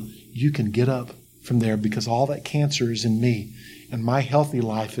now you can get up from there because all that cancer is in me and my healthy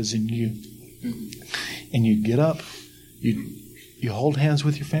life is in you. And you get up, you hold hands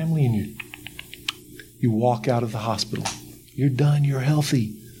with your family, and you walk out of the hospital. You're done. You're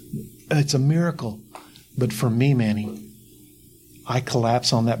healthy. It's a miracle. But for me, Manny, I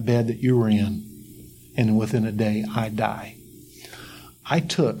collapse on that bed that you were in, and within a day, I die. I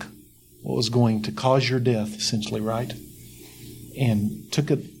took what was going to cause your death, essentially, right? And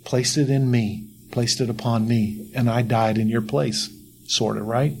took it, placed it in me, placed it upon me, and I died in your place, sort of,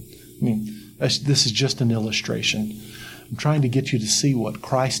 right? I mean, this is just an illustration. I'm trying to get you to see what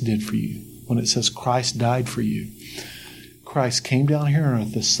Christ did for you. When it says Christ died for you, Christ came down here on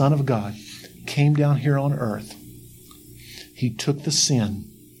earth, the Son of God, came down here on earth. He took the sin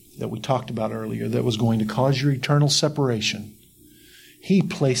that we talked about earlier that was going to cause your eternal separation. He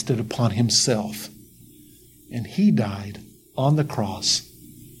placed it upon himself, and he died on the cross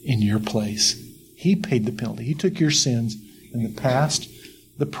in your place. He paid the penalty. He took your sins in the past,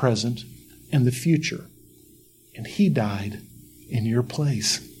 the present, and the future, and he died in your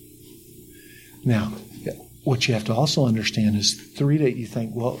place. Now, what you have to also understand is 3 days, you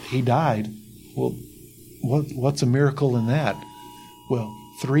think, well, he died. Well, what's a miracle in that? Well,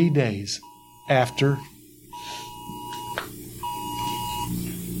 3 days after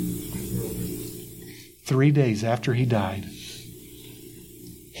he died,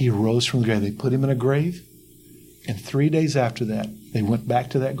 he arose from the grave. They put him in a grave, and 3 days after that, they went back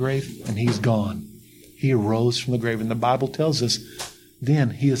to that grave, and he's gone. He arose from the grave. And the Bible tells us then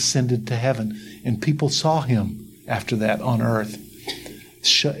he ascended to heaven, and people saw him after that on earth.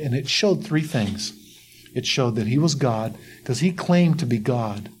 And it showed three things. It showed that he was God, because he claimed to be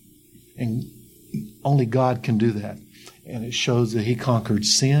God, and only God can do that. And it shows that he conquered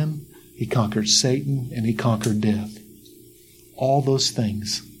sin, he conquered Satan, and he conquered death. All those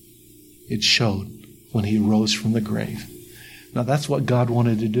things it showed when he rose from the grave. Now that's what God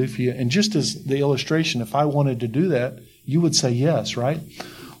wanted to do for you. And just as the illustration, if I wanted to do that, you would say yes, right?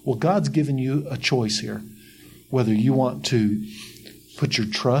 Well, God's given you a choice here. Whether you want to put your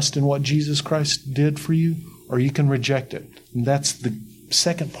trust in what Jesus Christ did for you, or you can reject it. And that's the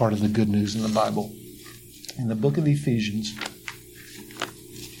second part of the good news in the Bible. In the book of Ephesians,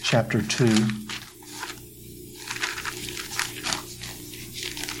 chapter 2,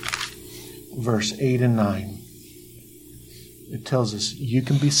 verse 8 and 9, it tells us you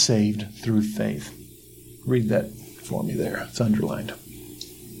can be saved through faith. Read that for me there. It's underlined.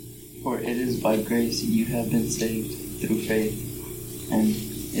 For it is by grace you have been saved through faith, and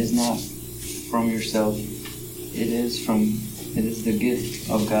is not from yourself. It is the gift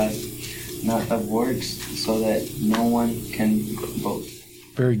of God, not of works, so that no one can boast.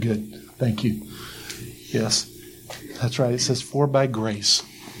 Very good. Thank you. Yes, that's right. It says, for by grace.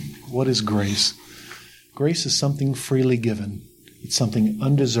 What is grace? Grace is something freely given. It's something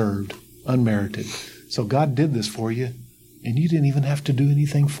undeserved, unmerited. So God did this for you, and you didn't even have to do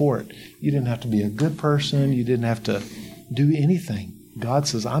anything for it. You didn't have to be a good person. You didn't have to do anything. God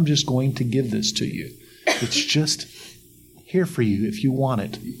says, I'm just going to give this to you. It's just here for you if you want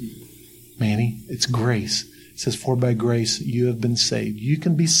it. Manny, it's grace. It says, for by grace you have been saved. You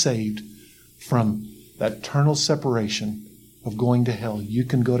can be saved from that eternal separation of going to hell. You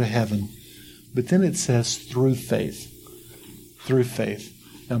can go to heaven. But then it says through faith. Through faith.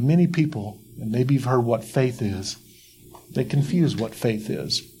 Now many people, and maybe you've heard what faith is, they confuse what faith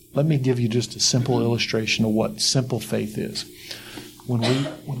is. Let me give you just a simple illustration of what simple faith is. When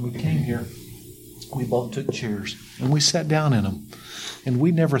we came here, we both took chairs and we sat down in them. And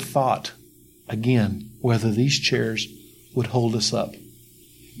we never thought again whether these chairs would hold us up.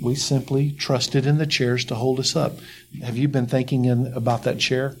 We simply trusted in the chairs to hold us up. Have you been thinking about that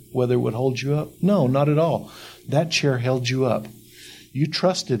chair, whether it would hold you up? No, not at all. That chair held you up. You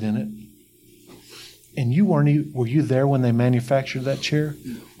trusted in it. And were you there when they manufactured that chair?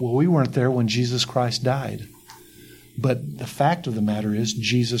 Well, we weren't there when Jesus Christ died. But the fact of the matter is,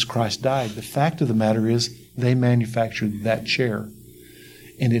 Jesus Christ died. The fact of the matter is, they manufactured that chair.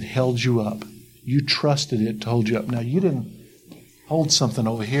 And it held you up. You trusted it to hold you up. Now, you didn't hold something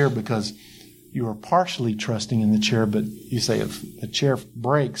over here because you were partially trusting in the chair, but you say, if the chair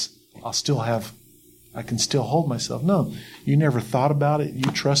breaks, I can still hold myself. No, you never thought about it.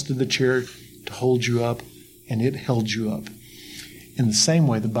 You trusted the chair to hold you up, and it held you up. In the same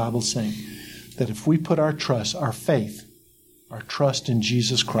way, the Bible's saying that if we put our trust, our faith, our trust in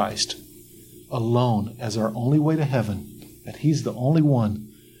Jesus Christ alone as our only way to heaven, that He's the only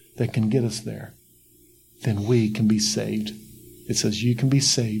one that can get us there, then we can be saved. It says you can be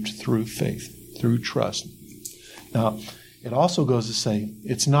saved through faith, through trust. Now, it also goes to say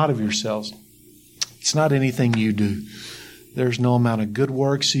it's not of yourselves. It's not anything you do. There's no amount of good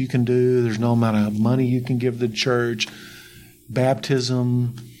works you can do. There's no amount of money you can give the church,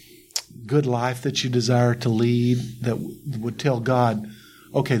 baptism, good life that you desire to lead that would tell God,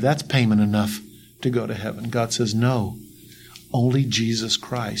 okay, that's payment enough to go to heaven. God says, no, only Jesus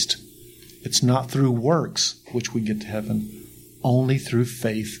Christ. It's not through works which we get to heaven, only through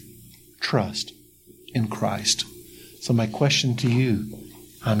faith, trust in Christ. So my question to you,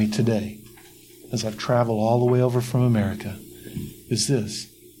 Jaime, today, as I've traveled all the way over from America, is this: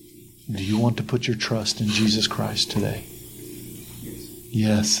 do you want to put your trust in Jesus Christ today?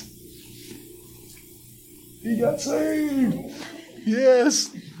 Yes. He got saved.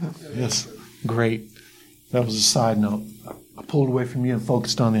 Yes. Yes. Great. That was a side note. I pulled away from you and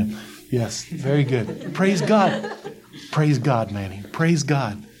focused on him. Yes. Very good. Praise God. Praise God, Manny. Praise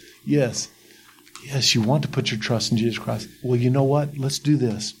God. Yes. Yes, you want to put your trust in Jesus Christ. Well, you know what? Let's do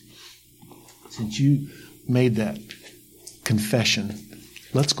this. Since you made that confession,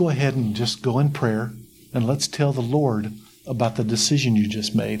 let's go ahead and just go in prayer and let's tell the Lord about the decision you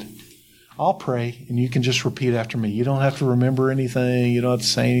just made. I'll pray and you can just repeat after me. You don't have to remember anything. You don't have to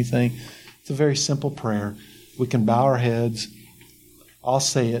say anything. It's a very simple prayer. We can bow our heads. I'll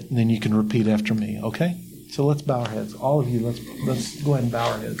say it and then you can repeat after me. Okay? So let's bow our heads. All of you, let's go ahead and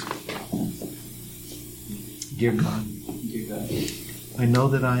bow our heads. Dear God, I know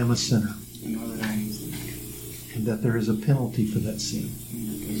that I am a sinner. And that there is a penalty for that sin.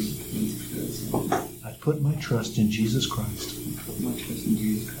 I put my trust in Jesus Christ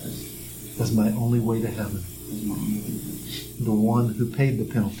as my only way to heaven. The one who paid the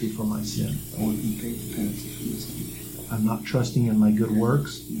penalty for my sin. I'm not trusting in my good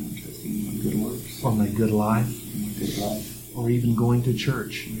works or my good life or even going to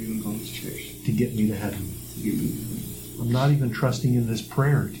church to get me to heaven. I'm not even trusting in this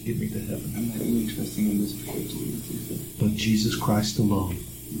prayer to get me to heaven. I'm not even trusting in this prayer to get me to heaven. But Jesus Christ alone.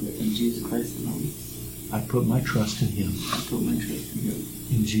 In Jesus Christ alone. I put my trust in Him. I put my trust in Him.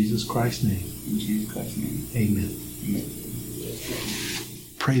 In Jesus Christ's name. In Jesus Christ's name. Amen. Amen.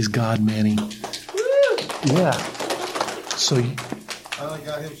 Praise God, Manny. Woo! Yeah. So you finally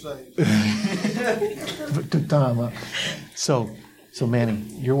got him saved. It took time, huh? So Manny,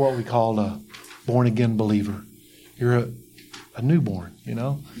 you're what we call a born again believer. You're a newborn,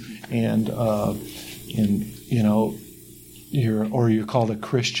 and you're called a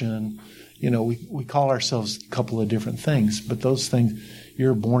Christian. We call ourselves a couple of different things, but those things,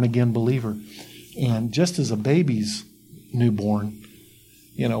 you're a born again believer. And just as a baby's newborn,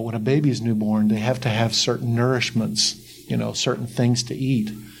 when a baby's newborn, they have to have certain nourishments, certain things to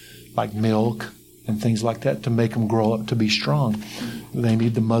eat, like milk and things like that, to make them grow up to be strong. They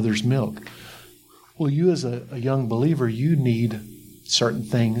need the mother's milk. Well, you as a young believer, you need certain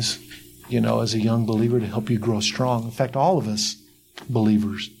things, as a young believer to help you grow strong. In fact, all of us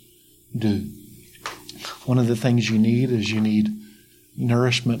believers do. One of the things you need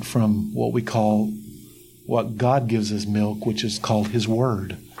nourishment from what God gives as milk, which is called His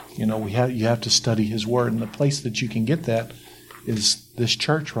Word. You have to study His Word, and the place that you can get that is this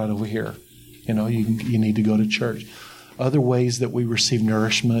church right over here. You need to go to church. Other ways that we receive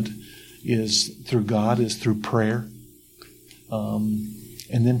nourishment is through God, is through prayer,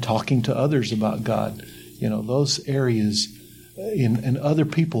 and then talking to others about God. Those areas and other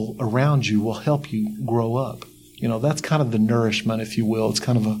people around you will help you grow up. That's kind of the nourishment, if you will. It's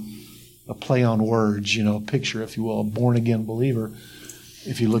kind of a play on words, a picture, if you will, a born-again believer.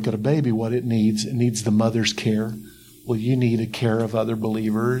 If you look at a baby, what it needs the mother's care. Well, you need a care of other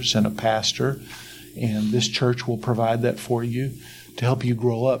believers and a pastor, and this church will provide that for you to help you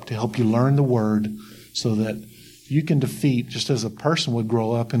grow up, to help you learn the Word so that you can defeat, just as a person would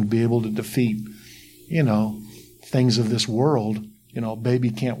grow up and be able to defeat, things of this world. A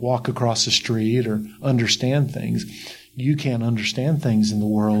baby can't walk across the street or understand things. You can't understand things in the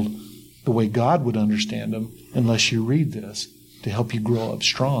world the way God would understand them unless you read this to help you grow up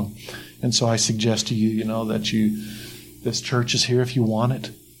strong. And so I suggest to you, this church is here if you want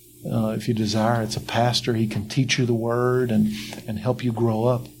it. If you desire, it's a pastor. He can teach you the Word and help you grow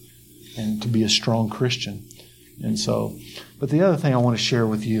up and to be a strong Christian. And so, but the other thing I want to share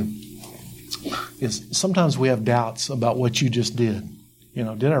with you is sometimes we have doubts about what you just did.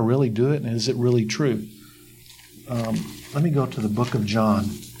 Did I really do it? And is it really true? Let me go to the book of John,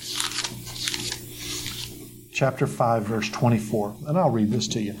 chapter 5, verse 24. And I'll read this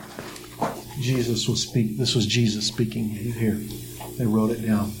to you. This was Jesus speaking here. They wrote it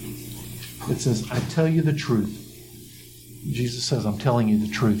down. It says, I tell you the truth. Jesus says, I'm telling you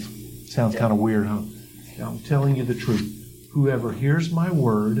the truth. Sounds kind of weird, huh? Yeah, I'm telling you the truth. Whoever hears my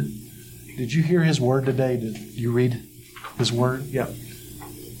word. Did you hear His word today? Did you read His word? Yeah.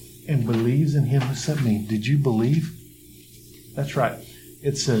 And believes in Him who sent me. Did you believe? That's right.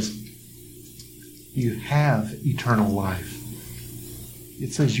 It says, you have eternal life.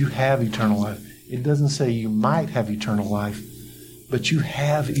 It says you have eternal life. It doesn't say you might have eternal life, but you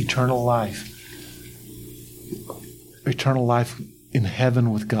have eternal life. Eternal life in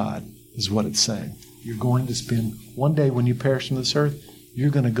heaven with God is what it's saying. You're going to spend one day when you perish from this earth,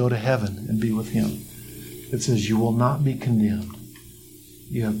 you're going to go to heaven and be with Him. It says you will not be condemned.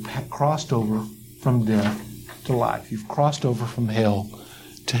 You have crossed over from death to life. You've crossed over from hell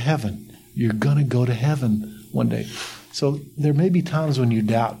to heaven. You're going to go to heaven one day. So there may be times when you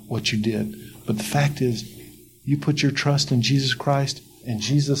doubt what you did, but the fact is you put your trust in Jesus Christ, and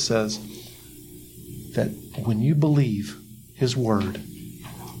Jesus says that when you believe His word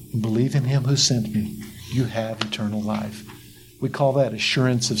and believe in Him who sent me, you have eternal life. We call that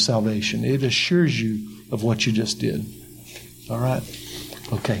assurance of salvation. It assures you of what you just did. All right?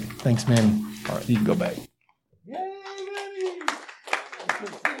 Okay. Thanks, Manny. All right, you can go back. Yay, Manny!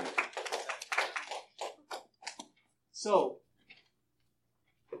 So,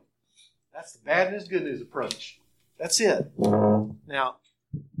 that's the bad news, good news approach. That's it. Now,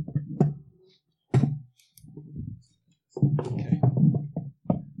 okay.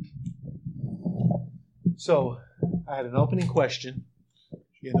 So, I had an opening question.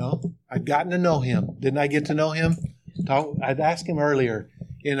 I'd gotten to know him. Didn't I get to know him? I'd asked him earlier,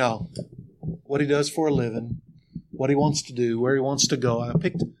 what he does for a living, what he wants to do, where he wants to go. I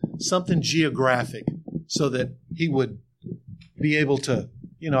picked something geographic so that he would be able to,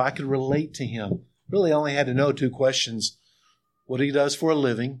 I could relate to him. Really only had to know 2 questions. What he does for a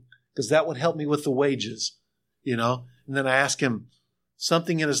living, because that would help me with the wages, And then I asked him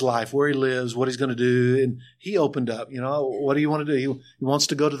something in his life, where he lives, what he's going to do. And he opened up, what do you want to do? He wants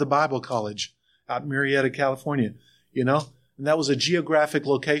to go to the Bible college out in Marietta, California, And that was a geographic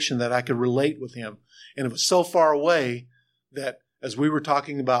location that I could relate with him. And it was so far away that as we were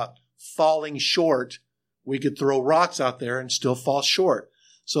talking about falling short, we could throw rocks out there and still fall short.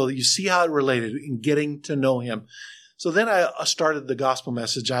 So you see how it related in getting to know him. So then I started the gospel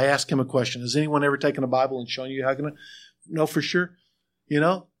message. I asked him a question. Has anyone ever taken a Bible and shown you how to know for sure?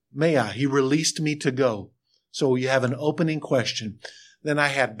 May I? He released me to go. So you have an opening question. Then I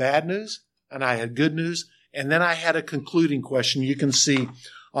had bad news and I had good news. And then I had a concluding question. You can see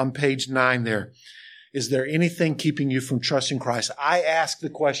on page 9 there. Is there anything keeping you from trusting Christ? I asked the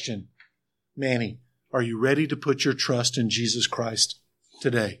question, Manny, are you ready to put your trust in Jesus Christ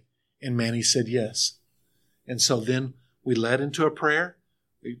today? And Manny said yes. And so then we led into a prayer.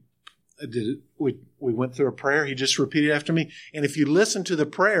 We went through a prayer. He just repeated after me. And if you listen to the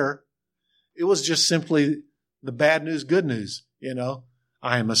prayer, it was just simply the bad news, good news.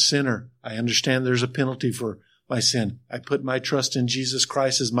 I am a sinner. I understand there's a penalty for my sin. I put my trust in Jesus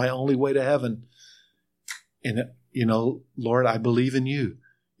Christ as my only way to heaven. And, Lord, I believe in you.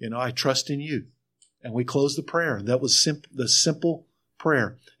 I trust in you. And we close the prayer. That was the simple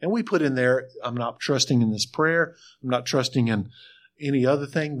prayer. And we put in there, I'm not trusting in this prayer. I'm not trusting in any other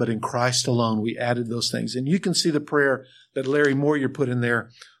thing, but in Christ alone. We added those things. And you can see the prayer that Larry Moyer put in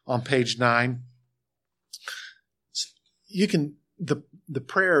there on page 9. You can, the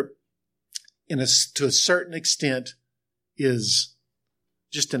prayer to a certain extent is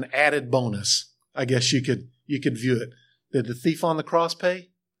just an added bonus. I guess you could view it. Did the thief on the cross pray?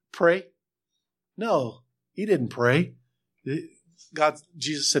 No, he didn't pray.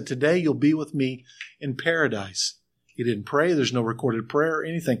 Jesus said, today you'll be with me in paradise. He didn't pray. There's no recorded prayer or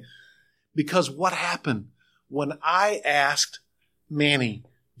anything. Because what happened when I asked Manny,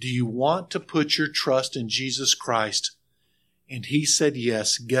 do you want to put your trust in Jesus Christ? And he said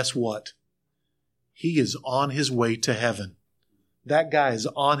yes. Guess what? He is on his way to heaven. That guy is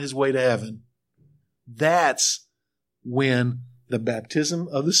on his way to heaven. That's when the baptism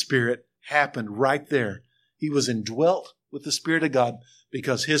of the Spirit happened right there. He was indwelt with the Spirit of God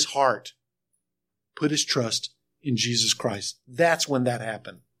because his heart put his trust in Jesus Christ. That's when that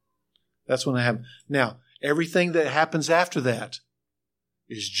happened. That's when it happened. Now, everything that happens after that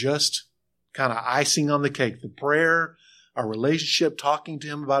is just kind of icing on the cake. The prayer, our relationship, talking to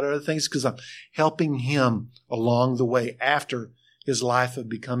him about other things, because I'm helping him along the way after his life of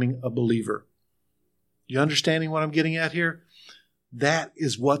becoming a believer. You understanding what I'm getting at here? That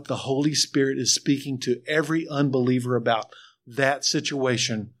is what the Holy Spirit is speaking to every unbeliever about. That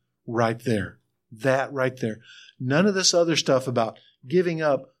situation right there. That right there. None of this other stuff about giving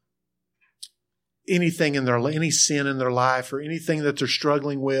up anything in any sin in their life or anything that they're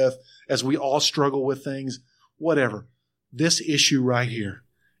struggling with, as we all struggle with things, whatever. This issue right here.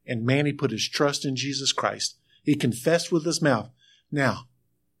 And Manny put his trust in Jesus Christ. He confessed with his mouth. Now,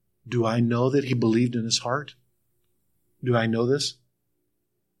 do I know that he believed in his heart? Do I know this?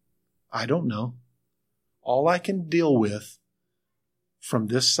 I don't know. All I can deal with from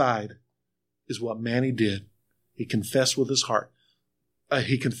this side is what Manny did. He confessed with his heart.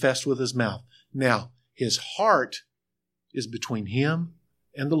 He confessed with his mouth. Now, his heart is between him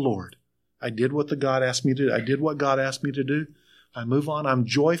and the Lord. I did what God asked me to do. I did what God asked me to do. I move on. I'm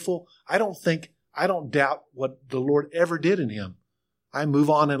joyful. I don't doubt what the Lord ever did in him. I move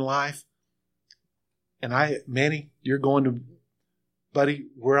on in life. And Manny, buddy,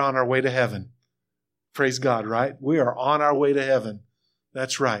 we're on our way to heaven. Praise God, right? We are on our way to heaven.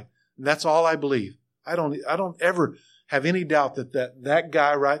 That's right. And that's all I believe. I don't ever have any doubt that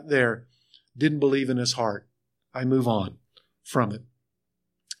guy right there didn't believe in his heart. I move on from it.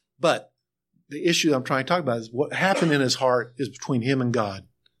 But the issue I'm trying to talk about is what happened in his heart is between him and God.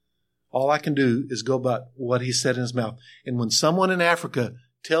 All I can do is go about what he said in his mouth. And when someone in Africa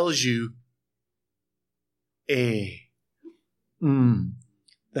tells you,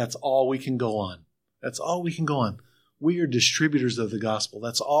 that's all we can go on. That's all we can go on. We are distributors of the gospel.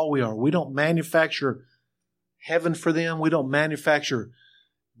 That's all we are. We don't manufacture heaven for them. We don't manufacture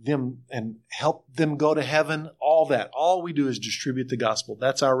them and help them go to heaven. All that. All we do is distribute the gospel.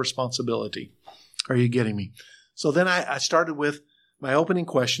 That's our responsibility. Are you getting me? So then I started with my opening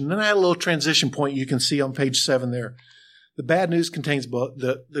question. Then I had a little transition point you can see on page 7 there. The bad news contains both,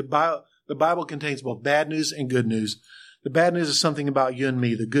 the Bible contains both bad news and good news. The bad news is something about you and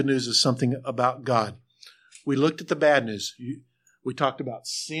me. The good news is something about God. We looked at the bad news. We talked about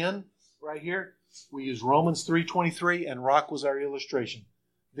sin right here. We used Romans 3:23, and rock was our illustration.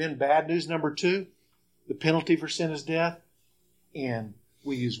 Then bad news number 2, the penalty for sin is death. And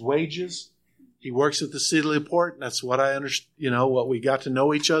we use wages. He works at the city port. That's what I understand, what we got to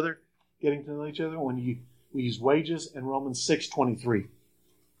know each other, getting to know each other. We use wages and Romans 6:23.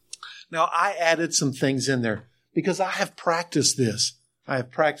 Now, I added some things in there because I have practiced this.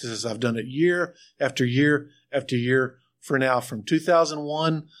 I've done it year after year after year from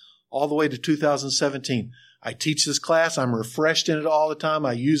 2001 all the way to 2017. I teach this class. I'm refreshed in it all the time.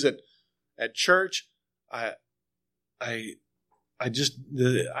 I use it at church.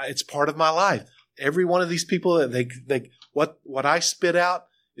 It's part of my life. Every one of these people, what I spit out,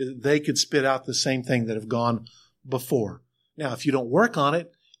 they could spit out the same thing that have gone before. Now, if you don't work on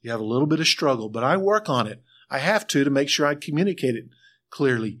it, you have a little bit of struggle, but I work on it. I have to make sure I communicate it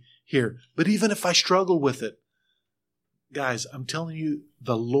clearly here. But even if I struggle with it, guys, I'm telling you,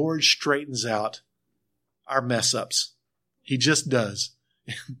 the Lord straightens out our mess ups. He just does.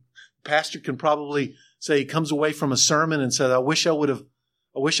 Pastor can probably say he comes away from a sermon and says, I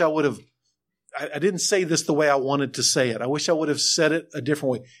didn't say this the way I wanted to say it. I wish I would have said it a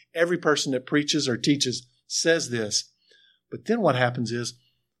different way. Every person that preaches or teaches says this. But then what happens is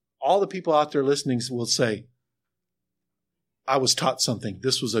all the people out there listening will say, I was taught something.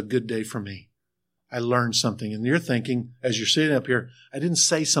 This was a good day for me. I learned something. And you're thinking, as you're sitting up here, I didn't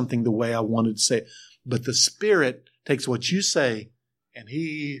say something the way I wanted to say it. But the Spirit takes what you say and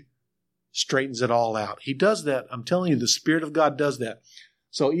He straightens it all out. He does that. I'm telling you, the Spirit of God does that.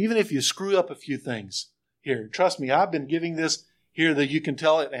 So even if you screw up a few things here, trust me, I've been giving this here that you can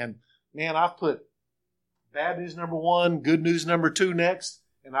tell it. And man, I've put bad news number 1, good news number 2 next.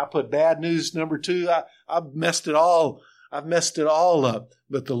 And I put bad news number 2. I've messed it all. I've messed it all up.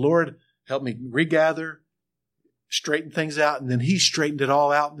 But the Lord helped me regather, straighten things out, and then He straightened it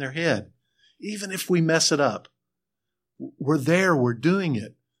all out in their head. Even if we mess it up, we're there, we're doing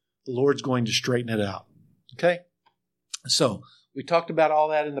it. The Lord's going to straighten it out. Okay? So, we talked about all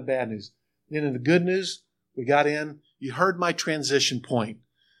that in the bad news. Then in the good news, we got in. You heard my transition point.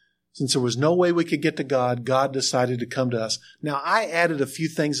 Since there was no way we could get to God, God decided to come to us. Now, I added a few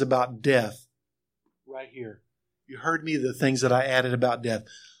things about death right here. You heard me, the things that I added about death.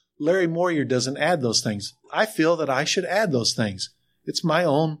 Larry Moyer doesn't add those things. I feel that I should add those things. It's my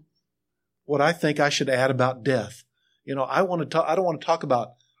own, what I think I should add about death. You know, I don't want to talk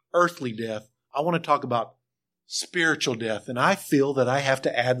about earthly death. I want to talk about spiritual death. And I feel that I have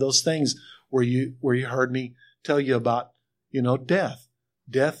to add those things where you heard me tell you about, death.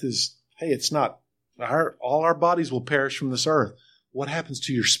 Death is, hey, it's not, all our bodies will perish from this earth. What happens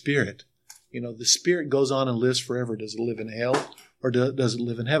to your spirit? The spirit goes on and lives forever. Does it live in hell or does it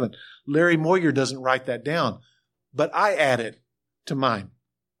live in heaven? Larry Moyer doesn't write that down, but I add it to mine.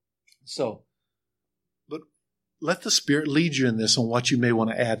 So, but let the Spirit lead you in this on what you may want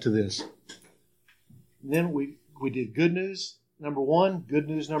to add to this. And then we did good news, number 1, good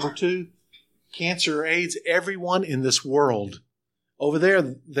news, number 2, cancer or AIDS. Everyone in this world, over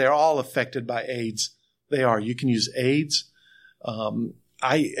there, they're all affected by AIDS. They are. You can use AIDS. And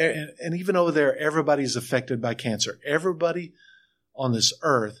even over there, everybody's affected by cancer. Everybody on this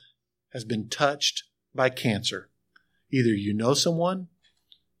earth has been touched by cancer. Either you know someone,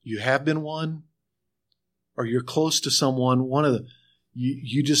 you have been one, or you're close to someone.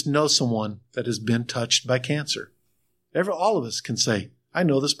 You just know someone that has been touched by cancer. All of us can say, I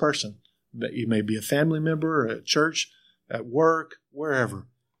know this person. You may be a family member, at church, at work, wherever.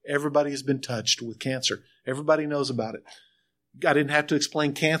 Everybody has been touched with cancer. Everybody knows about it. I didn't have to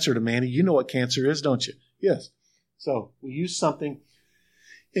explain cancer to Manny. You know what cancer is, don't you? Yes. So we use something,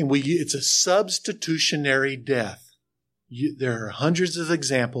 and it's a substitutionary death. There are hundreds of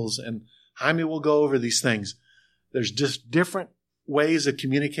examples, and Jaime will go over these things. There's just different ways of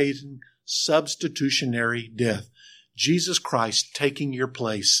communicating substitutionary death. Jesus Christ taking your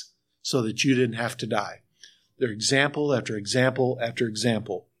place so that you didn't have to die. They're example after example after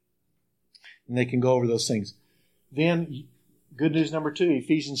example. And they can go over those things. Then, good news number 2,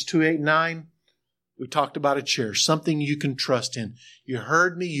 Ephesians 2:8-9. We talked about a chair, something you can trust in. You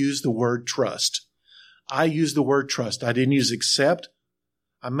heard me use the word trust. I used the word trust. I didn't use accept.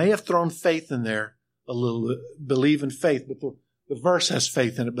 I may have thrown faith in there, a little, believe in faith, but the verse has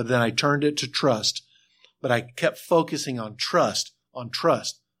faith in it, but then I turned it to trust. But I kept focusing on trust, on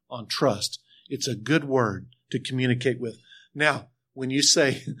trust, on trust. It's a good word to communicate with. Now, when you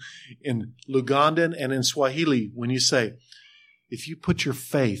say in Lugandan and in Swahili, when you say, if you put your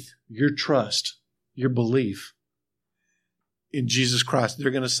faith, your trust, your belief in Jesus Christ,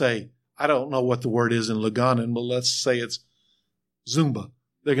 they're going to say, I don't know what the word is in Lugandan, but let's say it's Zumba.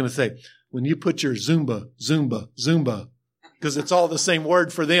 They're going to say, when you put your Zumba, because it's all the same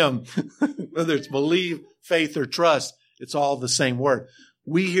word for them, whether it's believe, faith, or trust, it's all the same word.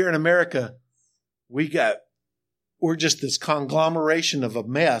 We here in America, we're just this conglomeration of a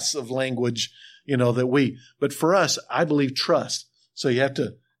mess of language, but for us, I believe trust. So you have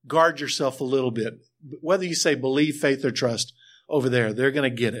to guard yourself a little bit. Whether you say believe, faith, or trust over there, they're going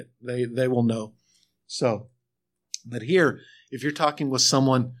to get it. They will know. So, but here, if you're talking with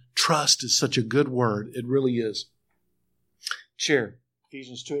someone, trust is such a good word. It really is. Chair,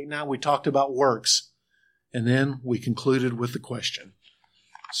 Ephesians 2:8-9, we talked about works, and then we concluded with the question.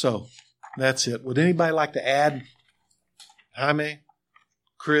 So, that's it. Would anybody like to add? Jaime,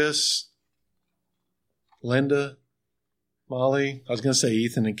 Chris, Linda, Molly. I was going to say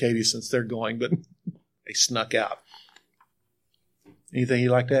Ethan and Katie since they're going, but they snuck out. Anything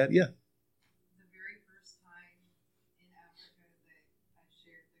you'd like to add? Yeah. The very first time in Africa that I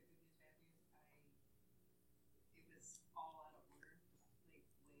shared the good news, bad news, it was all out of order, like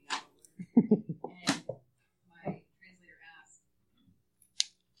way out of order. And my translator asked,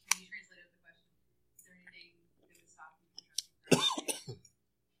 when you translated the question, is there anything that would stop you from trusting Christ?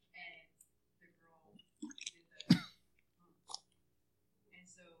 And the girl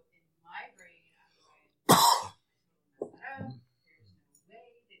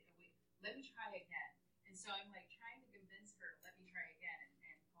let me try again. And so I'm like trying to convince her, let me try again.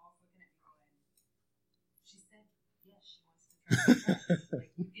 And Paul's looking at me going, she said, yes, she wants to try again.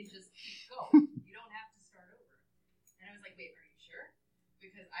 Like, you can just keep going. You don't have to start over. And I was like, wait, are you sure?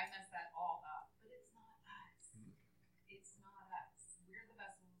 Because I messed that all up. But it's not us. It's not us. We're the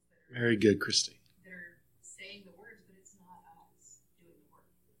vessels that are Very good, Christy. that are saying the words, but it's not us doing the work.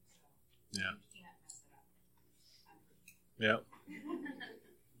 So Yeah. you can't mess it up. I'm pretty sure. Yeah.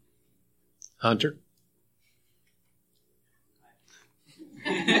 Hunter?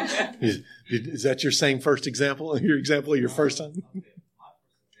 Is that your same first example? Your example of your first time? Okay. My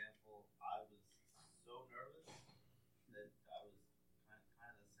first example, I was so nervous that I was kind of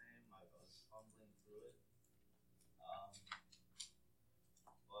the same. I was fumbling through it.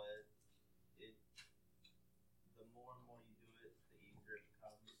 But the more and more you do it, the easier it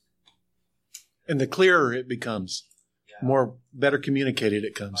becomes. And the clearer it becomes, Yeah. better communicated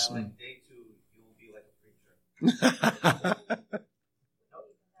it By comes. like day 2, you will be like a preacher.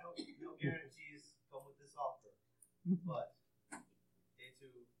 No guarantees come with this offer. But day 2,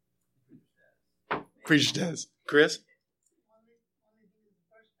 preacher status. Preacher does. Chris? Only thing is the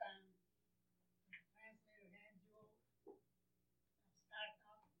first time the translator hands you over, start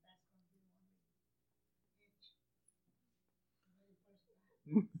off, that's going to be 1 week. It's the very first time.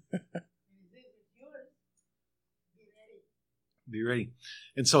 And if it's yours, be ready. Be ready.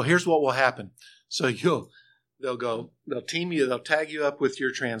 And so here's what will happen. So they'll team you, they'll tag you up with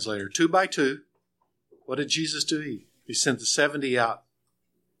your translator, 2 by 2. What did Jesus do? He sent the 70 out.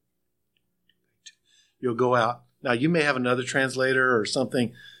 You'll go out. Now you may have another translator or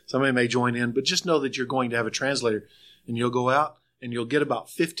something. Somebody may join in, but just know that you're going to have a translator. And you'll go out and you'll get about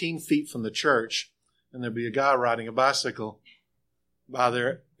 15 feet from the church, and there'll be a guy riding a bicycle by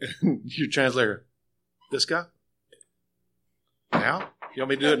there. Your translator, this guy? Now? You want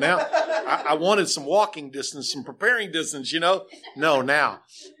me to do it now? I wanted some walking distance, some preparing distance, No, now.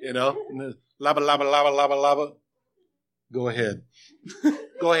 Laba, laba, laba, laba, laba. Go ahead.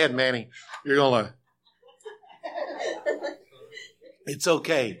 Go ahead, Manny. You're going to. It's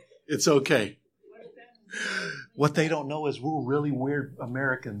okay. It's okay. What they don't know is we're really weird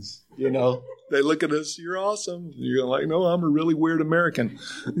Americans. They look at us, you're awesome. You're like, no, I'm a really weird American. I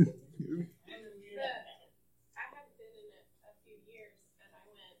haven't been in it a few years, and I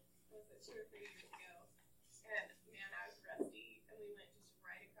went, was it 2 or 3 years ago? And man, I was rusty, and we went just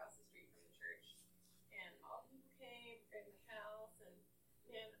right across the street from the church, and all the people came in the house, and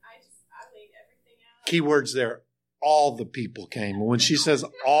man, I laid everything out. Keywords there. All the people came. When she says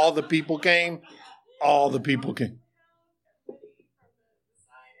all the people came, all the people came. Everybody from the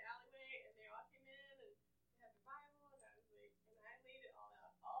side alleyway, and they all came in, and they had the Bible, and I was like, and I laid it all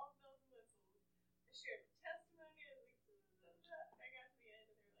out, all of those whistles. I shared the testimony, and I got to the end,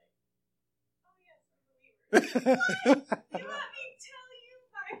 and they're like, oh yes, I'm a believer. You want me to tell you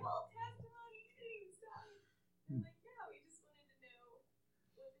my whole testimony? You didn't even stop me. I'm like, yeah, we just wanted to know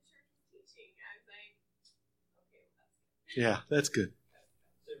what the church was teaching. I was like, okay, well, that's good. Yeah, that's good.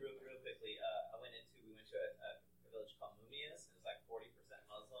 So real quickly, we went to a village called Mumias, and it's like 40%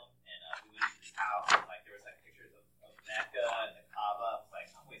 Muslim, and we went to this house, and there was pictures of Mecca and the Kaaba. I was like,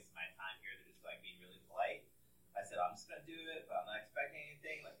 I'm wasting my time here. They're just being really polite. I said, I'm just gonna do it, but I'm not expecting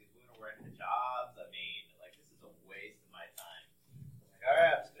anything. These women are wearing hijabs. I mean, this is a waste of my time. I'm like, all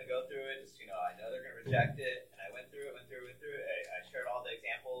right, I'm just gonna go through it. Just I know they're gonna reject it, and I went through it. I shared all the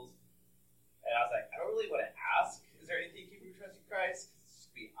examples, and I was like, I don't really want to ask. Is there anything you can trust in Christ? Because it's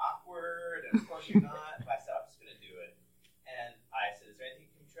just be awkward, and of course you're not. But I said, I'm just going to do it. And I said, is there anything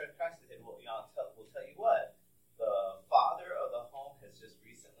you can trust in Christ? They said, well, we'll tell you what. The father of the home has just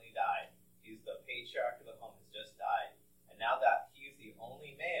recently died. He's the patriarch of the home, has just died. And now that he's the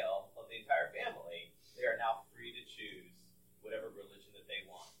only male of the entire family, they are now free to choose whatever religion that they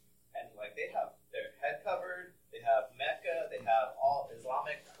want. And they have their head covered, they have Mecca, they have all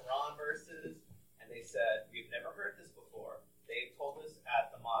Islamic Quran verses. They said, we've never heard this before. They told us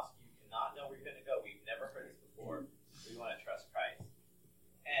at the mosque, you cannot know where you're going to go. We've never heard this before. We want to trust Christ.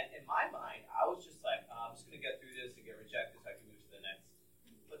 And in my mind, I was just like, I'm just going to get through this and get rejected so I can move to the next.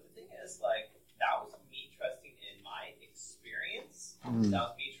 But the thing is, that was me trusting in my experience. That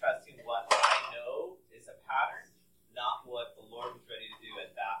was me trusting what I know is a pattern, not what the Lord was ready to do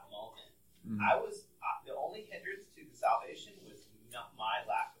at that moment. The only hindrance to the salvation was not my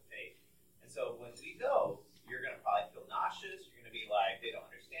lack of faith. So when we go, you're going to probably feel nauseous. You're going to be like, they don't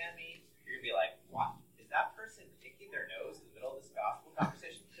understand me. You're going to be like, what? Is that person picking their nose in the middle of this gospel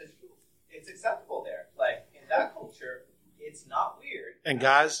conversation? Because it's acceptable there. In that culture, it's not weird. And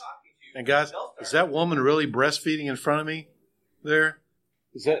guys, is that woman really breastfeeding in front of me there?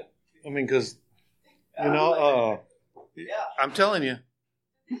 Is that? I mean, because, Yeah. I'm telling you.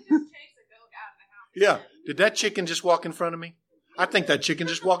 They just chased the goat out of the house. Yeah. Did that chicken just walk in front of me? I think that chicken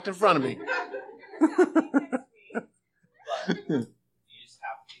just walked in front of me. But you just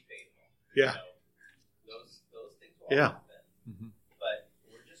have to be faithful. Yeah. Those things will Yeah. happen. But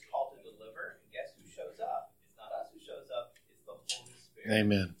we're just called to deliver, and guess who shows up? It's not us who shows up, it's the Holy Spirit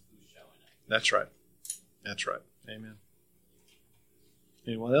Amen. who's showing up. That's right. That's right. Amen.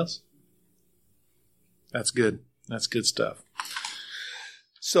 Anyone else? That's good. That's good stuff.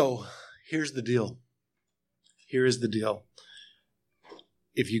 So here's the deal. Here is the deal.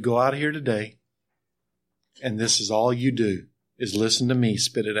 If you go out here today and this is all you do is listen to me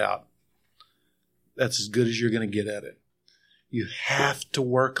spit it out, that's as good as you're going to get at it. You have to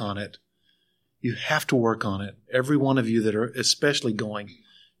work on it. You have to work on it. Every one of you that are especially going,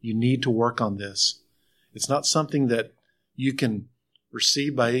 you need to work on this. It's not something that you can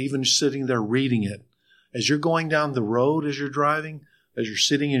receive by even sitting there reading it. As you're going down the road, as you're driving, as you're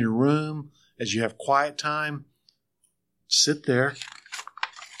sitting in your room, as you have quiet time, sit there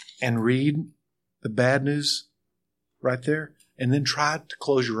and read the bad news right there, and then try to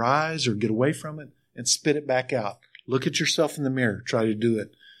close your eyes or get away from it and spit it back out. Look at yourself in the mirror. Try to do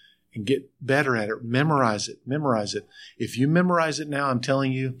it and get better at it. Memorize it. Memorize it. If you memorize it now, I'm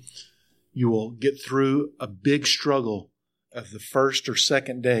telling you, you will get through a big struggle of the first or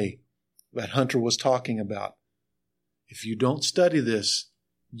second day that Hunter was talking about. If you don't study this,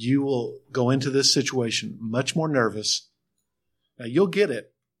 you will go into this situation much more nervous. Now, you'll get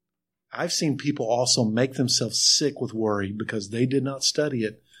it. I've seen people also make themselves sick with worry because they did not study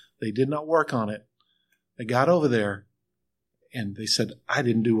it. They did not work on it. They got over there and they said, I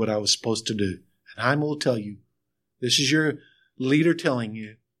didn't do what I was supposed to do. And I will tell you, this is your leader telling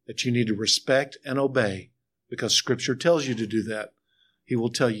you that you need to respect and obey because Scripture tells you to do that. He will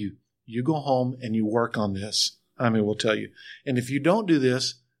tell you, you go home and you work on this. Will tell you. And if you don't do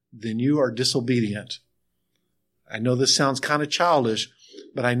this, then you are disobedient. I know this sounds kind of childish,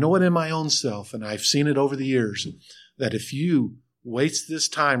 but I know it in my own self, and I've seen it over the years, that if you waste this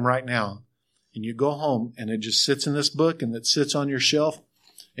time right now and you go home and it just sits in this book and it sits on your shelf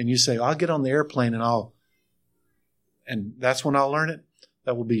and you say, I'll get on the airplane and that's when I'll learn it,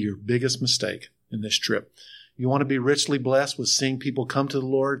 that will be your biggest mistake in this trip. You want to be richly blessed with seeing people come to the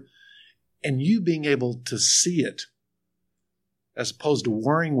Lord and you being able to see it as opposed to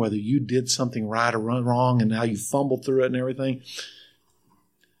worrying whether you did something right or wrong and how you fumbled through it and everything.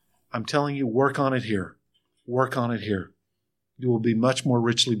 I'm telling you, work on it here. Work on it here. You will be much more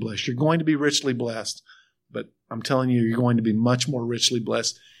richly blessed. You're going to be richly blessed, but I'm telling you, you're going to be much more richly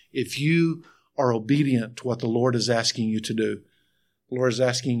blessed if you are obedient to what the Lord is asking you to do. The Lord is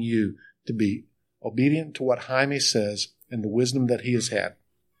asking you to be obedient to what Jaime says and the wisdom that he has had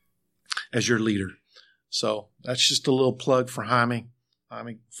as your leader. So that's just a little plug for Jaime.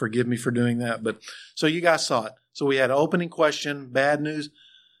 Jaime, forgive me for doing that. But so you guys saw it. So we had an opening question, bad news,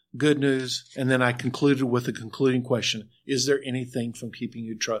 good news, and then I concluded with a concluding question. Is there anything from keeping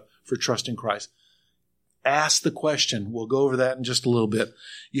you for trusting Christ? Ask the question. We'll go over that in just a little bit.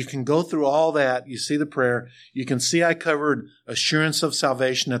 You can go through all that. You see the prayer. You can see I covered assurance of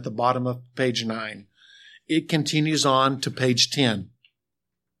salvation at the bottom of page 9. It continues on to page 10.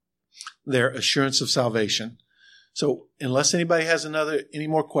 Their assurance of salvation. So unless anybody has any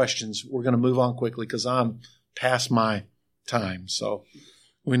more questions, we're going to move on quickly because I'm past my time. So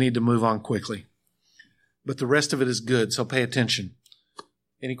we need to move on quickly. But the rest of it is good, so pay attention.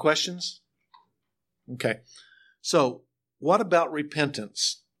 Any questions? Okay. So what about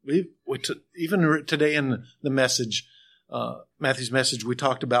repentance? Even today in the message, Matthew's message, we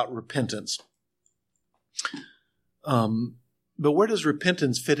talked about repentance. But where does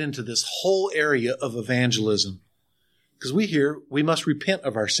repentance fit into this whole area of evangelism? Because we hear we must repent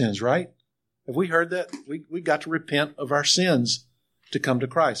of our sins, right? Have we heard that? We got to repent of our sins to come to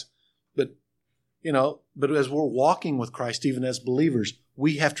Christ. But as we're walking with Christ, even as believers,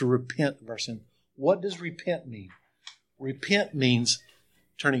 we have to repent of our sin. What does repent mean? Repent means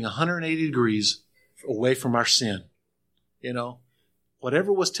turning 180 degrees away from our sin.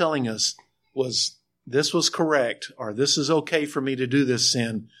 Whatever was telling us was this was correct, or this is okay for me to do this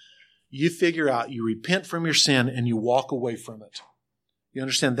sin, you figure out, you repent from your sin and you walk away from it. You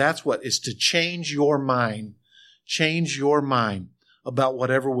understand? That's what is to change your mind about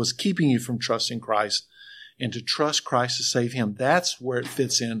whatever was keeping you from trusting Christ and to trust Christ to save him. That's where it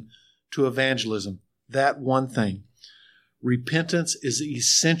fits in to evangelism. That one thing. Repentance is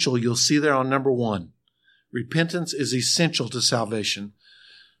essential. You'll see there on number 1. Repentance is essential to salvation.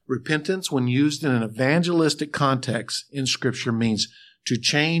 Repentance, when used in an evangelistic context in Scripture, means to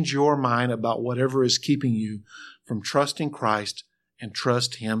change your mind about whatever is keeping you from trusting Christ and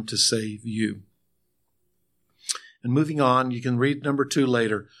trust Him to save you. And moving on, you can read number 2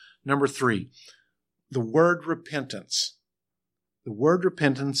 later. Number 3, the word repentance. The word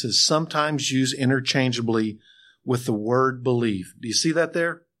repentance is sometimes used interchangeably with the word believe. Do you see that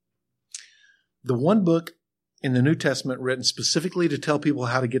there? The one book in the New Testament written specifically to tell people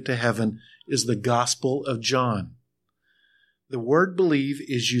how to get to heaven is the Gospel of John. The word believe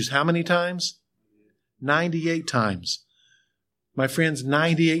is used how many times? 98 times. My friends,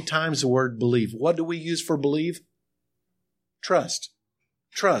 98 times the word believe. What do we use for believe? Trust.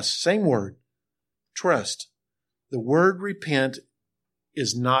 Trust. Same word. Trust. The word repent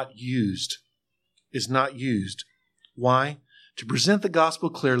is not used. Is not used. Why? To present the gospel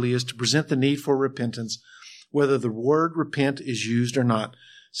clearly is to present the need for repentance, whether the word repent is used or not,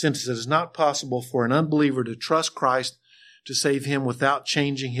 since it is not possible for an unbeliever to trust Christ to save him without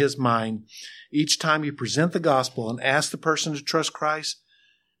changing his mind. Each time you present the gospel and ask the person to trust Christ,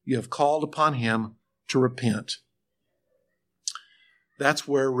 you have called upon him to repent. That's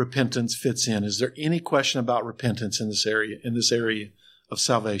where repentance fits in. Is there any question about repentance in this area of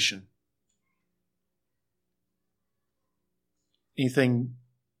salvation? Anything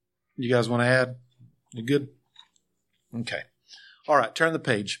you guys want to add? You good? Okay. All right, turn the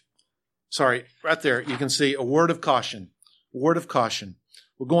page. Sorry, right there you can see a word of caution. A word of caution.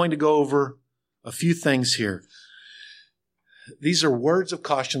 We're going to go over a few things here. These are words of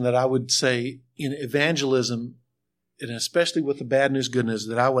caution that I would say in evangelism, and especially with the bad news, good news,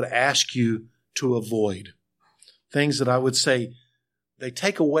 that I would ask you to avoid. Things that I would say, they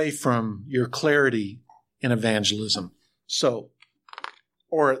take away from your clarity in evangelism. So,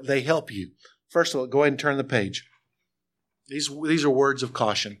 or they help you. First of all, go ahead and turn the page. These are words of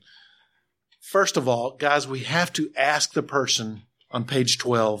caution. First of all, guys, we have to ask the person on page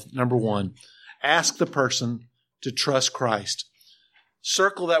 12, number 1, ask the person to trust Christ.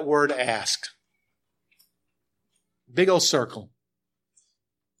 Circle that word ask. Big old circle.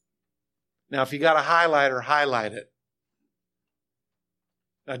 Now, if you got a highlighter, highlight it.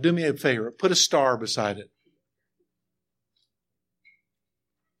 Now, do me a favor. Put a star beside it.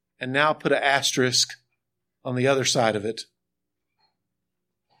 And now put an asterisk on the other side of it.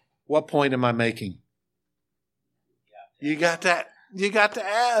 What point am I making? You got to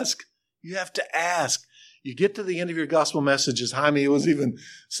ask. You have to ask. You get to the end of your gospel message, as Jaime was even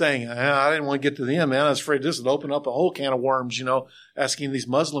saying, I didn't want to get to the end, man. I was afraid this would open up a whole can of worms, asking these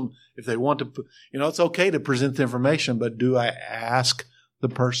Muslim if they want to, it's okay to present the information, but do I ask the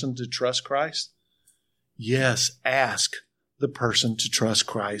person to trust Christ? Yes, ask the person to trust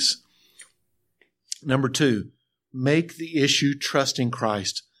Christ. Number 2, make the issue trusting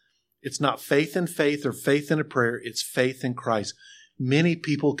Christ. It's not faith in faith or faith in a prayer. It's faith in Christ. Many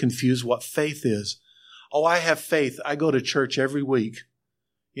people confuse what faith is. Oh, I have faith. I go to church every week.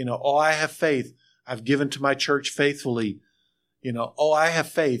 Oh, I have faith. I've given to my church faithfully. Oh, I have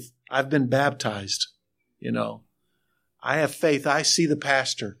faith. I've been baptized. I have faith. I see the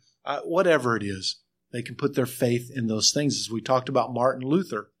pastor. Whatever it is, they can put their faith in those things. As we talked about Martin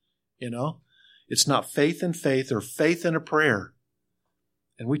Luther, it's not faith in faith or faith in a prayer.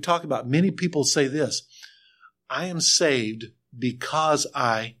 And we talk about, many people say this, I am saved because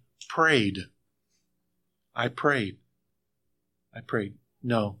I prayed. I prayed.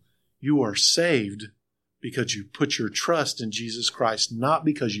 No, you are saved because you put your trust in Jesus Christ, not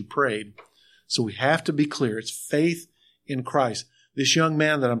because you prayed. So we have to be clear. It's faith in Christ. This young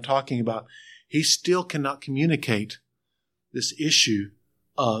man that I'm talking about, he still cannot communicate this issue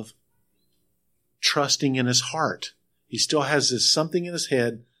of trusting in his heart. He still has this something in his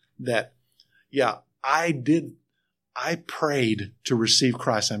head that, I prayed to receive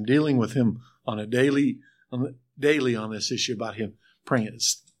Christ. I'm dealing with him daily on this issue about him praying.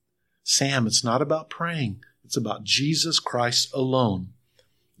 Sam, it's not about praying. It's about Jesus Christ alone.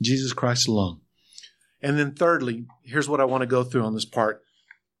 Jesus Christ alone. And then thirdly, here's what I want to go through on this part.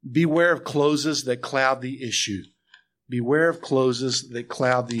 Beware of clauses that cloud the issue. Beware of clauses that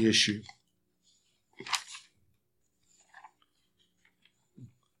cloud the issue.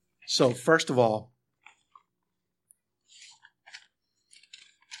 So first of all,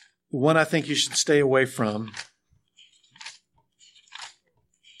 the one I think you should stay away from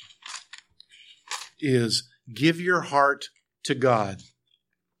is give your heart to God.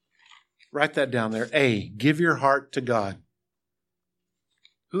 Write that down there. A, give your heart to God.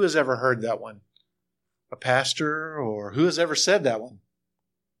 Who has ever heard that one? A pastor, or who has ever said that one?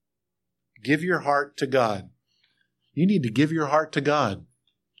 Give your heart to God. You need to give your heart to God.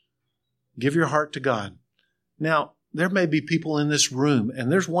 Give your heart to God. Now, there may be people in this room,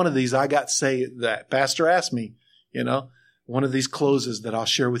 and there's one of these I got saved that Pastor asked me, one of these closes that I'll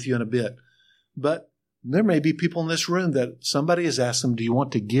share with you in a bit. But there may be people in this room that somebody has asked them, do you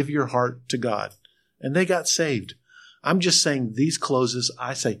want to give your heart to God? And they got saved. I'm just saying these closes,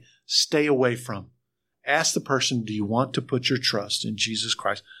 I say, stay away from. Ask the person, do you want to put your trust in Jesus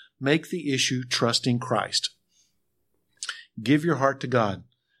Christ? Make the issue trusting Christ. Give your heart to God.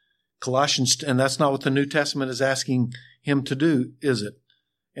 Colossians, and that's not what the New Testament is asking him to do, is it?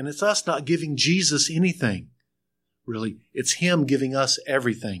 And it's us not giving Jesus anything, really. It's him giving us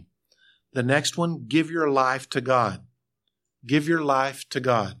everything. The next one, give your life to God. Give your life to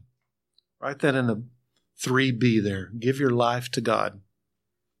God. Write that in the 3B there. Give your life to God.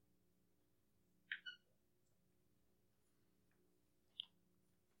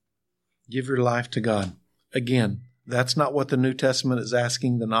 Give your life to God. Again, that's not what the New Testament is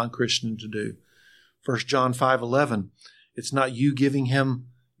asking the non-Christian to do. 1 John 5:11, it's not you giving him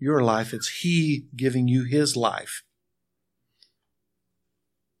your life, it's he giving you his life.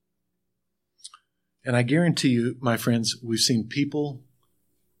 And I guarantee you, my friends, we've seen people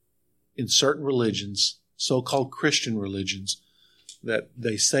in certain religions, so-called Christian religions, that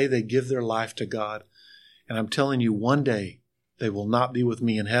they say they give their life to God. And I'm telling you, one day they will not be with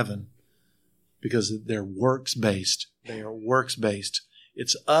me in heaven because they're works-based. They are works-based.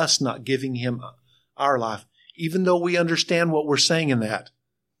 It's us not giving him our life, even though we understand what we're saying in that,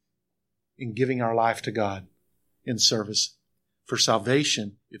 in giving our life to God in service. For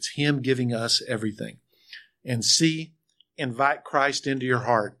salvation, it's him giving us everything. And C, invite Christ into your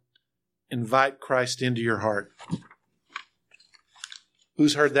heart. Invite Christ into your heart.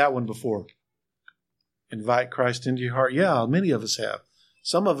 Who's heard that one before? Invite Christ into your heart. Yeah, many of us have.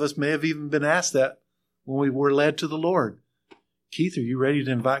 Some of us may have even been asked that when we were led to the Lord. Keith, are you ready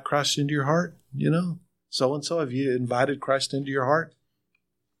to invite Christ into your heart? So-and-so, have you invited Christ into your heart?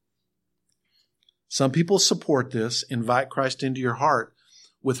 Some people support this, invite Christ into your heart,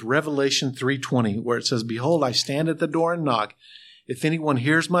 with Revelation 3:20, where it says, behold, I stand at the door and knock. If anyone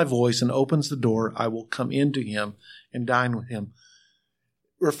hears my voice and opens the door, I will come into him and dine with him.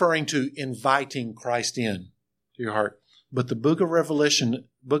 Referring to inviting Christ in to your heart. But the book of Revelation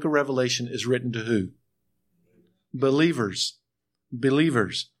is written to who? Believers.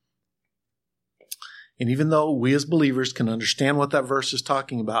 Believers. And even though we as believers can understand what that verse is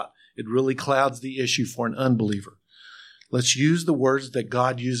talking about, it really clouds the issue for an unbeliever. Let's use the words that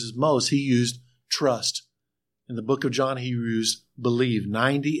God uses most. He used trust. In the book of John, he used believe.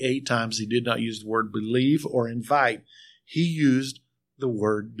 98 times he did not use the word believe or invite. He used the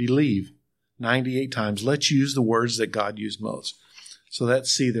word believe 98 times. Let's use the words that God used most. So that's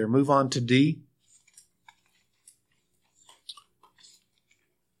C there. Move on to D.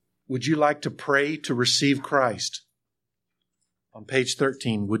 Would you like to pray to receive Christ? On page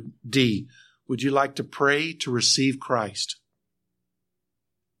 13, D. Would you like to pray to receive Christ?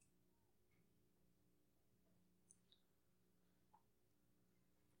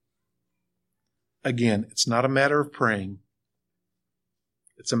 Again, it's not a matter of praying.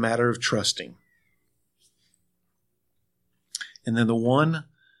 It's a matter of trusting. And then the one,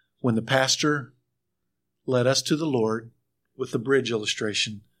 when the pastor led us to the Lord with the bridge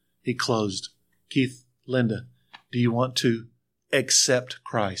illustration, he closed. Keith, Linda, do you want to accept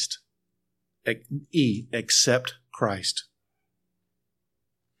Christ? E, accept Christ.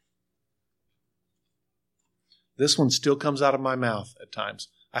 This one still comes out of my mouth at times.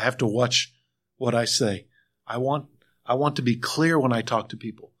 I have to watch what I say. I want to be clear when I talk to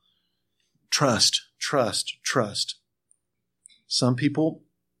people. Trust, trust, trust. Some people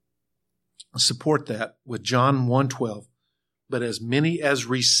support that with John 1:12. But as many as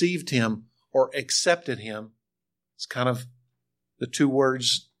received him or accepted him, it's kind of the two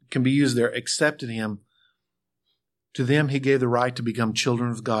words can be used there, accepted him. To them he gave the right to become children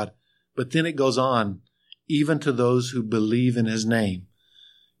of God. But then it goes on, even to those who believe in his name.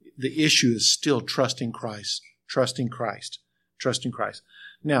 The issue is still trusting Christ, trusting Christ, trusting Christ.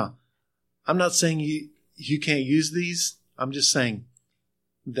 Now, I'm not saying you can't use these. I'm just saying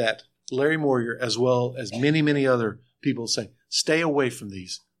that Larry Moyer, as well as many, many other people, say, stay away from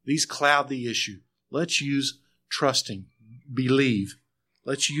these. These cloud the issue. Let's use trusting, believe.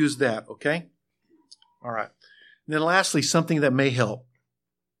 Let's use that, okay? All right. And then lastly, something that may help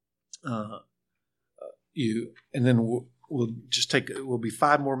you, and then we'll be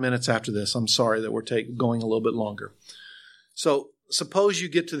 5 more minutes after this. I'm sorry that we're going a little bit longer. So suppose you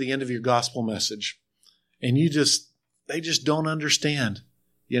get to the end of your gospel message and they just don't understand,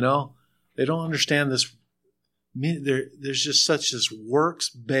 they don't understand this. There's just such this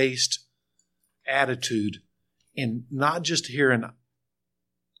works-based attitude And not just here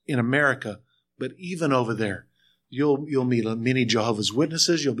in America, but even over there. You'll meet many Jehovah's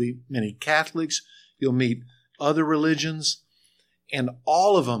Witnesses. You'll meet many Catholics. You'll meet other religions. And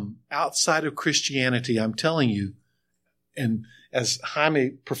all of them outside of Christianity, I'm telling you, and as Jaime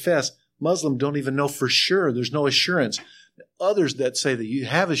professed, Muslims don't even know for sure. There's no assurance. Others that say that you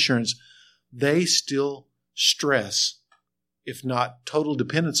have assurance, they still stress, if not total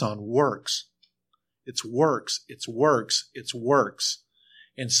dependence on works. It's works, it's works, it's works.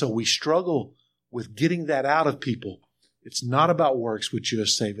 And so we struggle with getting that out of people. It's not about works which you are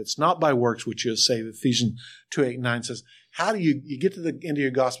saved. It's not by works which you are saved. Ephesians 2:8-9 says, how do you get to the end of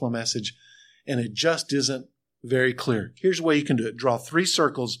your gospel message and it just isn't very clear? Here's the way you can do it. Draw 3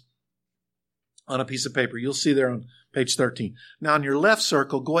 circles on a piece of paper. You'll see there on page 13. Now on your left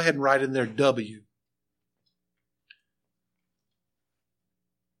circle, go ahead and write in there W.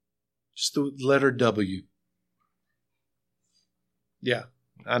 Just the letter W. Yeah,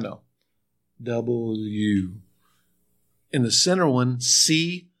 I know. W. In the center one,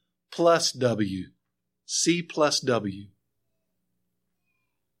 C plus W. C plus W.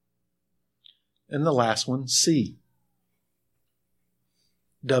 And the last one, C.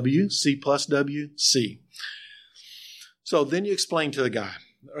 W, C plus W, C. So then you explain to the guy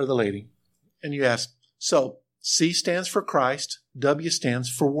or the lady, and you ask, so C stands for Christ, W stands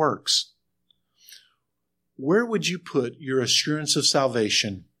for works. Where would you put your assurance of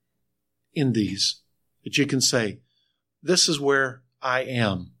salvation in these? That you can say, this is where I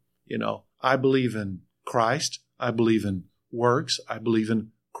am. I believe in Christ. I believe in works. I believe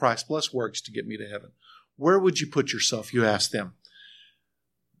in Christ plus works to get me to heaven. Where would you put yourself? You ask them.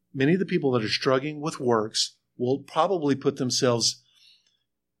 Many of the people that are struggling with works will probably put themselves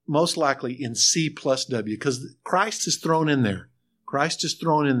most likely in C plus W because Christ is thrown in there. Christ is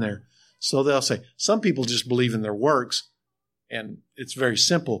thrown in there. So they'll say, some people just believe in their works, and it's very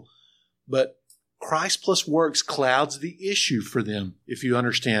simple. But Christ plus works clouds the issue for them, if you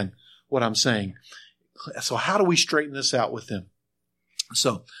understand what I'm saying. So how do we straighten this out with them?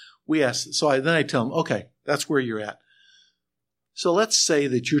 So then I tell them, okay, that's where you're at. So let's say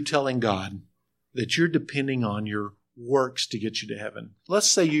that you're telling God that you're depending on your works to get you to heaven. Let's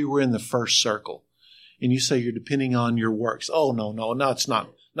say you were in the first circle and you say you're depending on your works. Oh, no, it's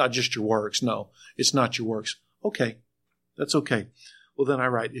not just your works. No, it's not your works. Okay, that's okay. Well, then I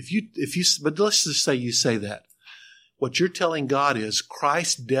write, but let's just say you say that. What you're telling God is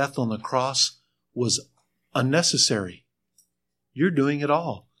Christ's death on the cross was unnecessary. You're doing it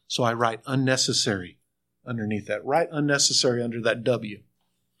all. So I write unnecessary underneath that. Write unnecessary under that W.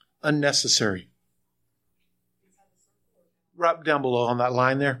 Unnecessary. Right down below on that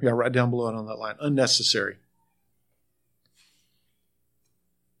line there. Yeah, right down below it on that line. Unnecessary.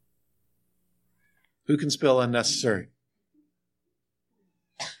 Who can spell unnecessary?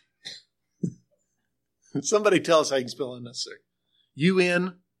 Somebody tell us how you can spell unnecessary.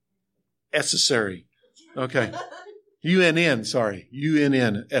 U-N-necessary. Okay. U-N-N, sorry.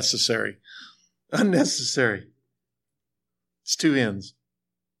 U-N-N, necessary. Unnecessary. It's 2 N's.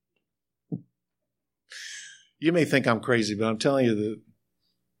 You may think I'm crazy, but I'm telling you that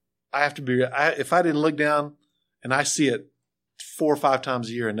I have to be, if I didn't look down and I see it 4 or 5 times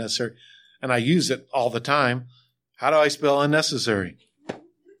a year unnecessary, and I use it all the time, how do I spell unnecessary?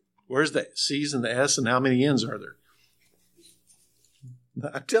 Where's the C's and the S and how many N's are there?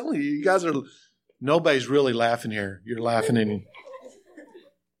 I'm telling you, nobody's really laughing here. You're laughing in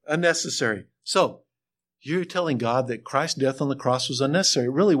unnecessary. So you're telling God that Christ's death on the cross was unnecessary.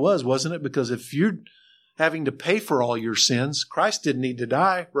 It really was, wasn't it? Because if you're having to pay for all your sins, Christ didn't need to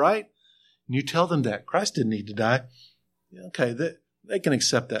die, right? And you tell them that Christ didn't need to die. Okay, they can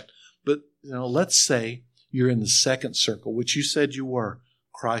accept that. But let's say you're in the second circle, which you said you were.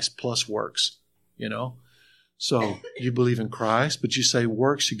 Christ plus works, So you believe in Christ, but you say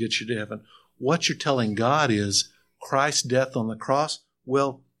works to get you to heaven. What you're telling God is Christ's death on the cross,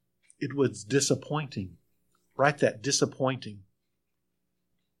 well, it was disappointing. Write that, disappointing.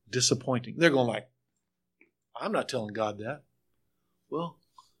 Disappointing. They're going like, I'm not telling God that. Well,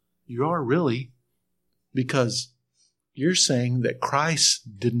 you are really, because you're saying that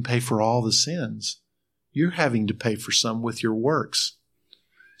Christ didn't pay for all the sins. You're having to pay for some with your works.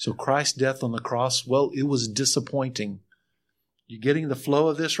 So Christ's death on the cross, well, it was disappointing. You getting the flow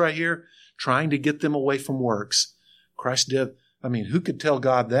of this right here? Trying to get them away from works. Christ's death, who could tell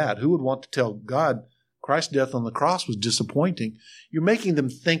God that? Who would want to tell God Christ's death on the cross was disappointing? You're making them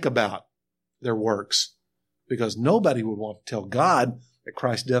think about their works because nobody would want to tell God that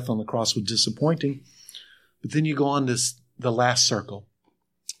Christ's death on the cross was disappointing. But then you go on to the last circle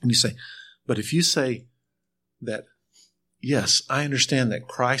and you say, but if you say that, yes, I understand that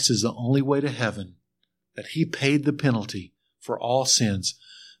Christ is the only way to heaven, that he paid the penalty for all sins,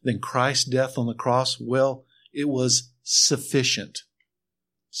 then Christ's death on the cross, well, it was sufficient.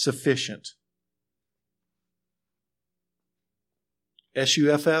 Sufficient.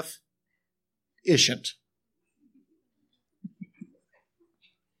 S-U-F-F? Ishant.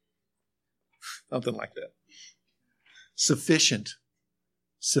 Something like that. Sufficient.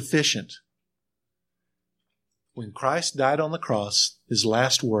 Sufficient. When Christ died on the cross, his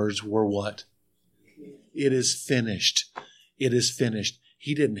last words were what? It is finished. It is finished.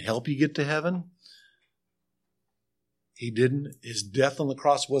 He didn't help you get to heaven. He didn't. His death on the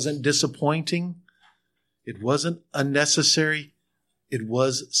cross wasn't disappointing. It wasn't unnecessary. It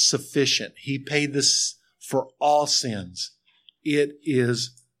was sufficient. He paid this for all sins. It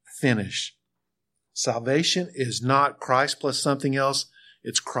is finished. Salvation is not Christ plus something else.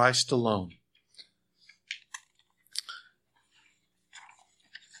 It's Christ alone.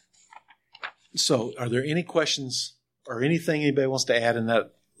 So, are there any questions or anything anybody wants to add in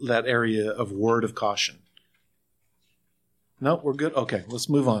that area of word of caution? No, we're good? Okay, let's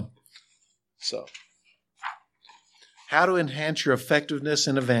move on. So, how to enhance your effectiveness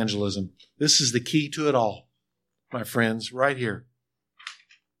in evangelism. This is the key to it all, my friends, right here.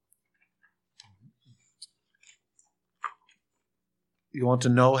 You want to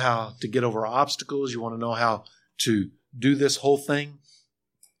know how to get over obstacles? You want to know how to do this whole thing?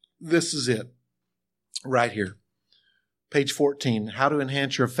 This is it. Right here. Page 14, how to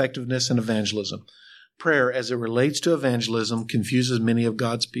enhance your effectiveness in evangelism. Prayer, as it relates to evangelism, confuses many of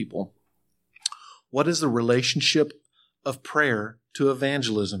God's people. What is the relationship of prayer to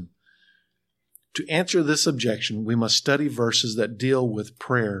evangelism? To answer this objection, we must study verses that deal with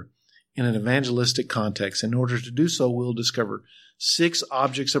prayer in an evangelistic context. In order to do so, we'll discover 6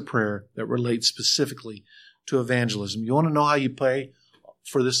 objects of prayer that relate specifically to evangelism. You want to know how you pray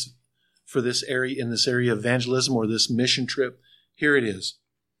for this area, in this area of evangelism or this mission trip? Here it is.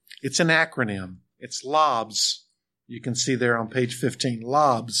 It's an acronym. It's LOBS. You can see there on page 15,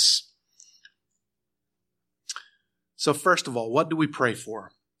 LOBS. So first of all, what do we pray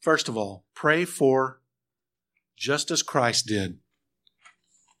for? First of all, pray for, just as Christ did,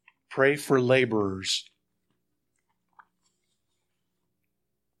 pray for laborers.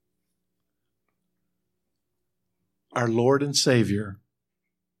 Our Lord and Savior,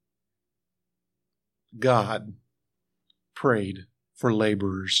 God, prayed for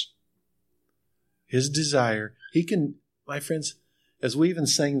laborers. His desire, he can, my friends, as we even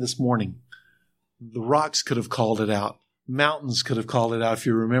sang this morning, the rocks could have called it out. Mountains could have called it out, if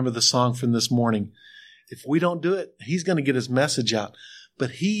you remember the song from this morning. If we don't do it, he's going to get his message out.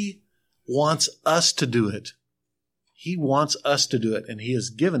 But he wants us to do it. He wants us to do it, and he has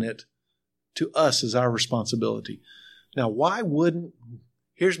given it to us as our responsibility. Now, why wouldn't,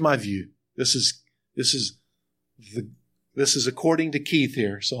 here's my view. This is according to Keith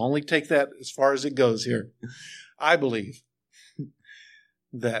here, so only take that as far as it goes here. I believe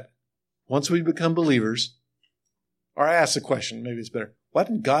that once we become believers, or I ask the question, maybe it's better. Why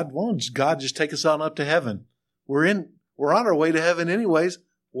didn't God just take us on up to heaven? We're on our way to heaven anyways.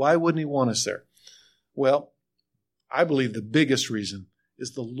 Why wouldn't he want us there? Well, I believe the biggest reason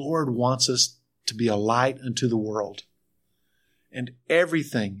is the Lord wants us to be a light unto the world. And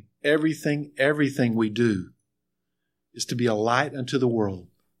everything we do is to be a light unto the world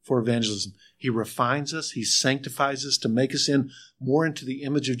for evangelism. He refines us. He sanctifies us to make us more into the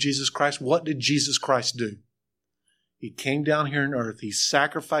image of Jesus Christ. What did Jesus Christ do? He came down here on earth. He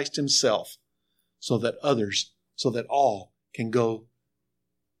sacrificed himself so that all can go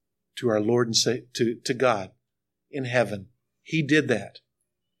to our Lord and to God in heaven. He did that.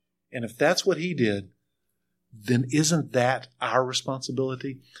 And if that's what he did, then isn't that our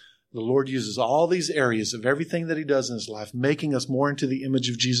responsibility? The Lord uses all these areas of everything that he does in his life, making us more into the image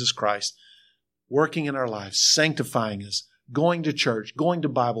of Jesus Christ, working in our lives, sanctifying us, going to church, going to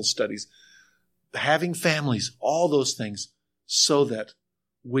Bible studies, having families, all those things, so that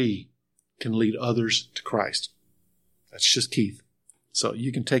we can lead others to Christ. That's just Keith. So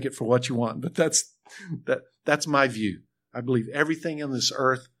you can take it for what you want, but that's my view. I believe everything on this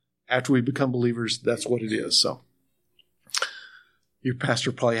earth, after we become believers, that's what it is. So your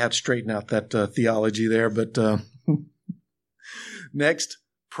pastor probably had to straighten out that theology there, but next,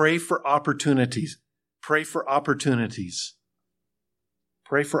 pray for opportunities. Pray for opportunities.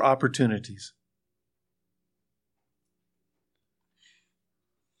 Pray for opportunities.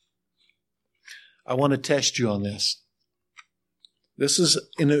 I want to test you on this. This is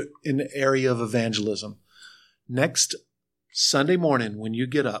in the area of evangelism. Next Sunday morning when you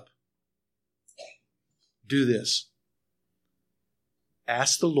get up, do this.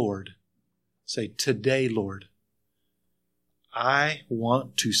 Ask the Lord. Say, today, Lord, I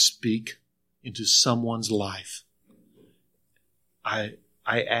want to speak into someone's life. I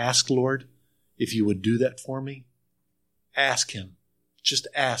ask, Lord, if you would do that for me. Ask him. Just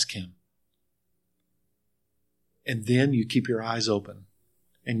ask him. And then you keep your eyes open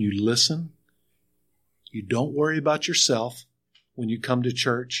and you listen. You don't worry about yourself when you come to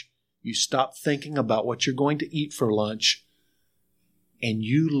church. You stop thinking about what you're going to eat for lunch, and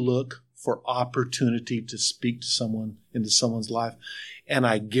you look for opportunity to speak to someone into someone's life. And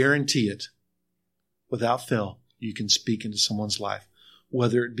I guarantee it, without fail, you can speak into someone's life,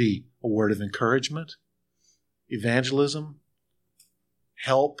 whether it be a word of encouragement, evangelism,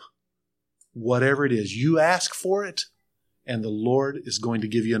 help, whatever it is. You ask for it, and the Lord is going to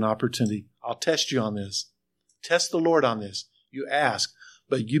give you an opportunity. I'll test you on this. Test the Lord on this. You ask,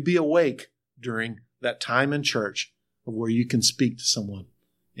 but you be awake during that time in church of where you can speak to someone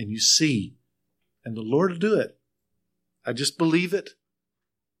and you see, and the Lord will do it. I just believe it.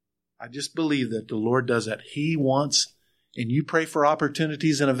 I just believe that the Lord does that. He wants, and you pray for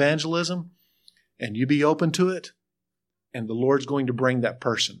opportunities in evangelism, and you be open to it, and the Lord's going to bring that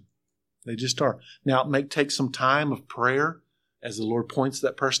person. They just are. Now, it may take some time of prayer as the Lord points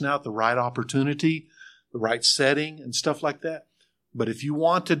that person out, the right opportunity, the right setting, and stuff like that. But if you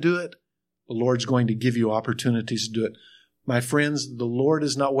want to do it, the Lord's going to give you opportunities to do it. My friends, the Lord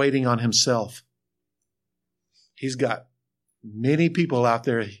is not waiting on himself. He's got many people out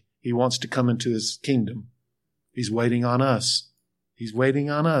there he wants to come into his kingdom. He's waiting on us. He's waiting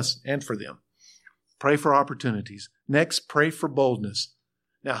on us and for them. Pray for opportunities. Next, pray for boldness.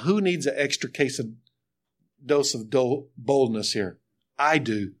 Now, who needs an extra dose of boldness here? I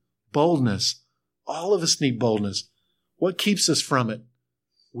do. Boldness. All of us need boldness. What keeps us from it?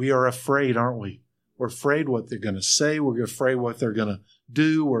 We are afraid, aren't we? We're afraid what they're going to say. We're afraid what they're going to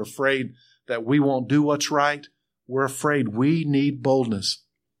do. We're afraid that we won't do what's right. We're afraid. We need boldness.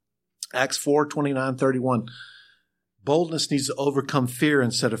 Acts 4:29-31. Boldness needs to overcome fear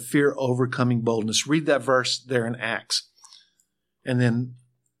instead of fear overcoming boldness. Read that verse there in Acts. And then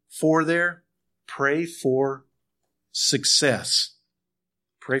 4 there, pray for success.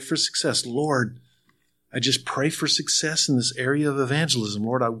 Pray for success. Lord, I just pray for success in this area of evangelism.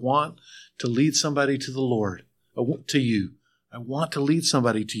 Lord, I want to lead somebody to the Lord, to you. I want to lead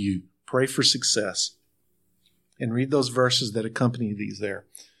somebody to you. Pray for success. And read those verses that accompany these there.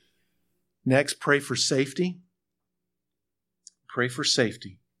 Next, pray for safety. Pray for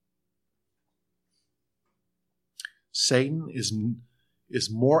safety. Satan is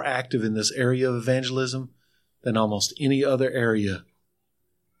more active in this area of evangelism than almost any other area.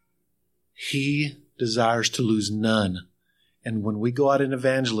 He desires to lose none. And when we go out in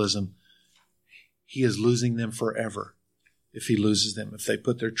evangelism, he is losing them forever if he loses them, if they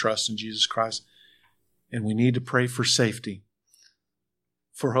put their trust in Jesus Christ. And we need to pray for safety.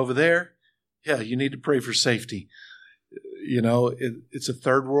 For over there, yeah, you need to pray for safety. You know, it's a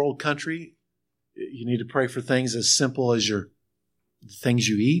third world country. You need to pray for things as simple as the things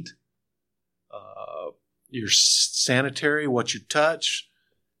you eat, your sanitary, what you touch.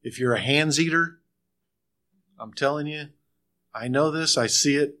 If you're a hands eater, I'm telling you, I know this, I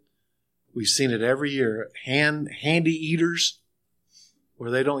see it. We've seen it every year. Handy eaters,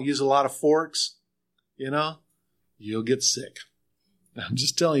 where they don't use a lot of forks, you know, you'll get sick. I'm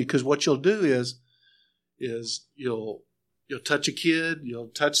just telling you, because what you'll do is you'll touch a kid, you'll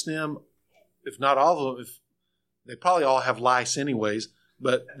touch them. If not all of them, they probably all have lice anyways,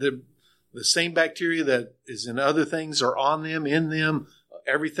 but the same bacteria that is in other things are on them, in them,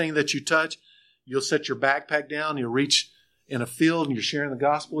 everything that you touch. You'll set your backpack down, you'll reach in a field and you're sharing the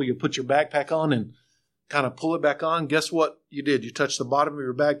gospel, you'll put your backpack on and kind of pull it back on. Guess what you did? You touched the bottom of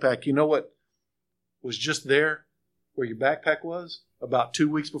your backpack. You know what was just there where your backpack was about 2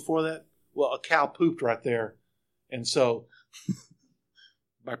 weeks before that? Well, a cow pooped right there. And so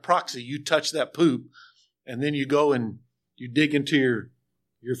by proxy, you touch that poop, and then you go and you dig into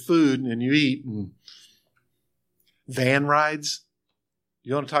your food and you eat. And van rides,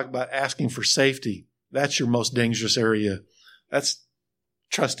 you want to talk about asking for safety. That's your most dangerous area. That's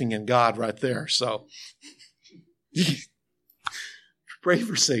trusting in God right there. So pray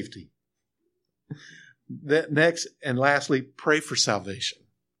for safety. Next and lastly, pray for salvation.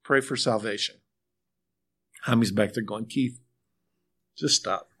 Pray for salvation. Hammy's back there going, Keith, just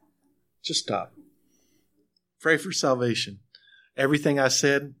stop. Just stop. Pray for salvation. Everything I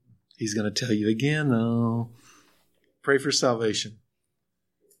said, he's going to tell you again, though. Pray for salvation.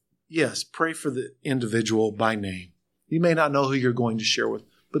 Yes, pray for the individual by name. You may not know who you're going to share with,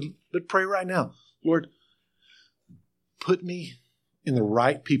 but pray right now. Lord, put me in the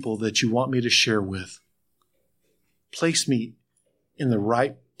right people that you want me to share with. Place me in the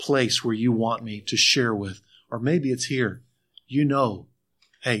right place where you want me to share with. Or maybe it's here. You know,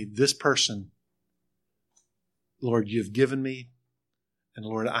 hey, this person, Lord, you've given me. And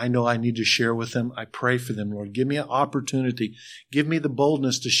Lord, I know I need to share with them. I pray for them, Lord. Give me an opportunity. Give me the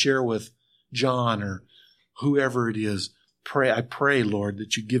boldness to share with John or whoever it is. I pray, Lord,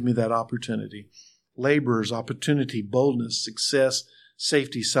 that you give me that opportunity. Laborers, opportunity, boldness, success,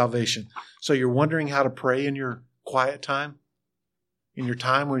 safety, salvation. So you're wondering how to pray in your quiet time? In your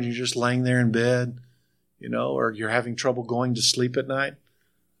time when you're just laying there in bed, or you're having trouble going to sleep at night?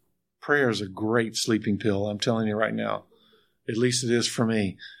 Prayer is a great sleeping pill, I'm telling you right now. At least it is for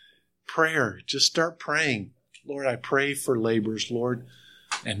me. Prayer, just start praying. Lord, I pray for laborers, Lord.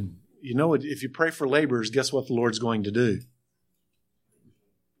 And if you pray for laborers, guess what the Lord's going to do?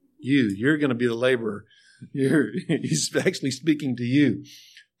 You're going to be the laborer. He's actually speaking to you.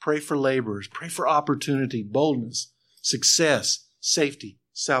 Pray for laborers. Pray for opportunity, boldness, success, safety,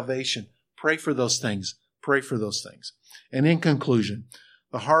 salvation. Pray for those things. Pray for those things. And in conclusion,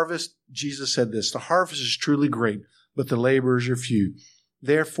 the harvest, Jesus said this, the harvest is truly great, but the laborers are few.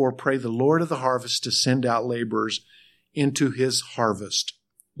 Therefore, pray the Lord of the harvest to send out laborers into his harvest.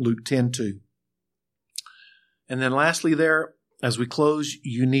 Luke 10:2. And then lastly there, as we close,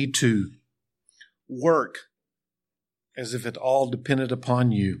 you need to work as if it all depended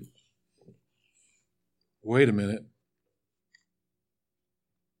upon you. Wait a minute.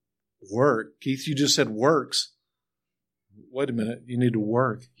 Work. Keith, you just said works. Wait a minute. You need to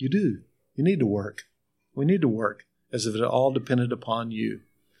work. You do. You need to work. We need to work as if it all depended upon you.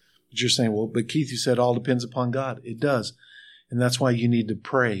 But you're saying, well, but Keith, you said all depends upon God. It does. And that's why you need to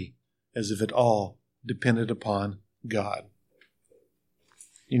pray as if it all depended upon God.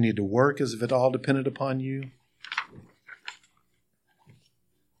 You need to work as if it all depended upon you.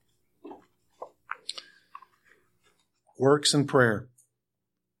 Works and prayer.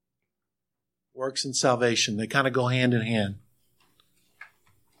 Works and salvation. They kind of go hand in hand.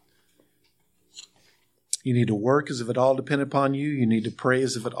 You need to work as if it all depended upon you. You need to pray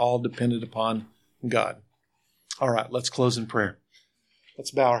as if it all depended upon God. All right, let's close in prayer.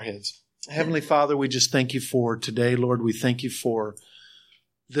 Let's bow our heads. Heavenly Father, we just thank you for today, Lord. We thank you for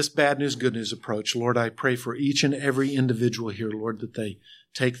this bad news, good news approach. Lord, I pray for each and every individual here, Lord, that they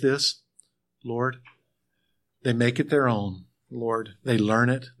take this, Lord. They make it their own, Lord. They learn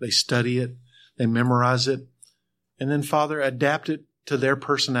it. They study it. They memorize it. And then, Father, adapt it to their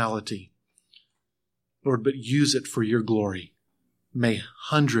personality. Lord, but use it for your glory. May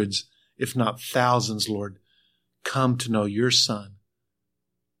hundreds, if not thousands, Lord, come to know your Son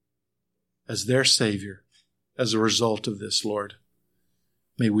as their Savior as a result of this, Lord.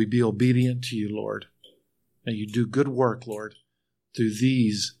 May we be obedient to you, Lord. May you do good work, Lord, through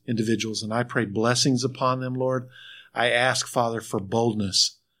these individuals. And I pray blessings upon them, Lord. I ask, Father, for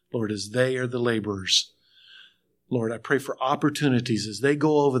boldness, Lord, as they are the laborers. Lord, I pray for opportunities as they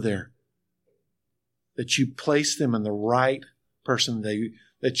go over there, that you place them in the right person,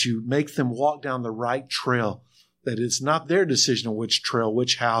 that you make them walk down the right trail, that it's not their decision of which trail,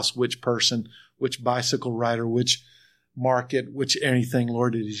 which house, which person, which bicycle rider, which market, which anything,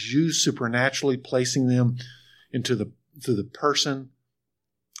 Lord. It is you supernaturally placing them into the person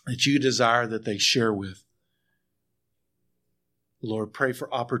that you desire that they share with. Lord, pray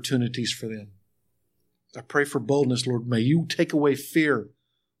for opportunities for them. I pray for boldness, Lord. May you take away fear,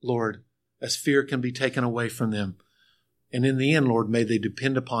 Lord, as fear can be taken away from them. And in the end, Lord, may they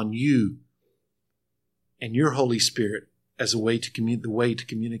depend upon you and your Holy Spirit as the way to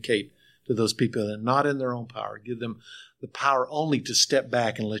communicate to those people that are not in their own power. Give them the power only to step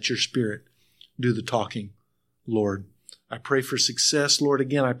back and let your Spirit do the talking, Lord. I pray for success, Lord.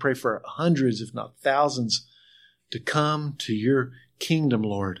 Again, I pray for hundreds, if not thousands, to come to your kingdom,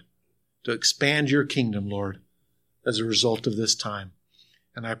 Lord, to expand your kingdom, Lord, as a result of this time.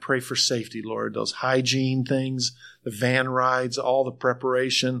 And I pray for safety, Lord, those hygiene things, the van rides, all the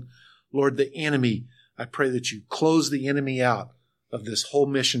preparation. Lord, the enemy, I pray that you close the enemy out of this whole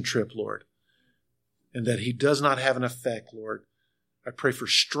mission trip, Lord, and that he does not have an effect, Lord. I pray for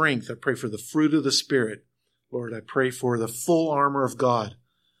strength. I pray for the fruit of the Spirit. Lord, I pray for the full armor of God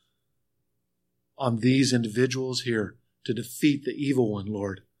on these individuals here to defeat the evil one,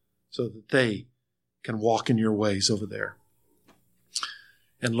 Lord, so that they can walk in your ways over there.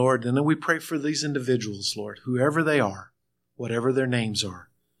 And Lord, and then we pray for these individuals, Lord, whoever they are, whatever their names are,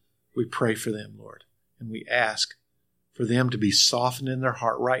 we pray for them, Lord. And we ask for them to be softened in their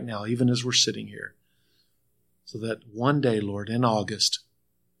heart right now, even as we're sitting here, so that one day, Lord, in August,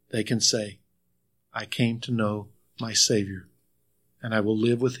 they can say, I came to know my Savior, and I will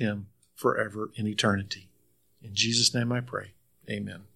live with him forever in eternity. In Jesus' name I pray. Amen.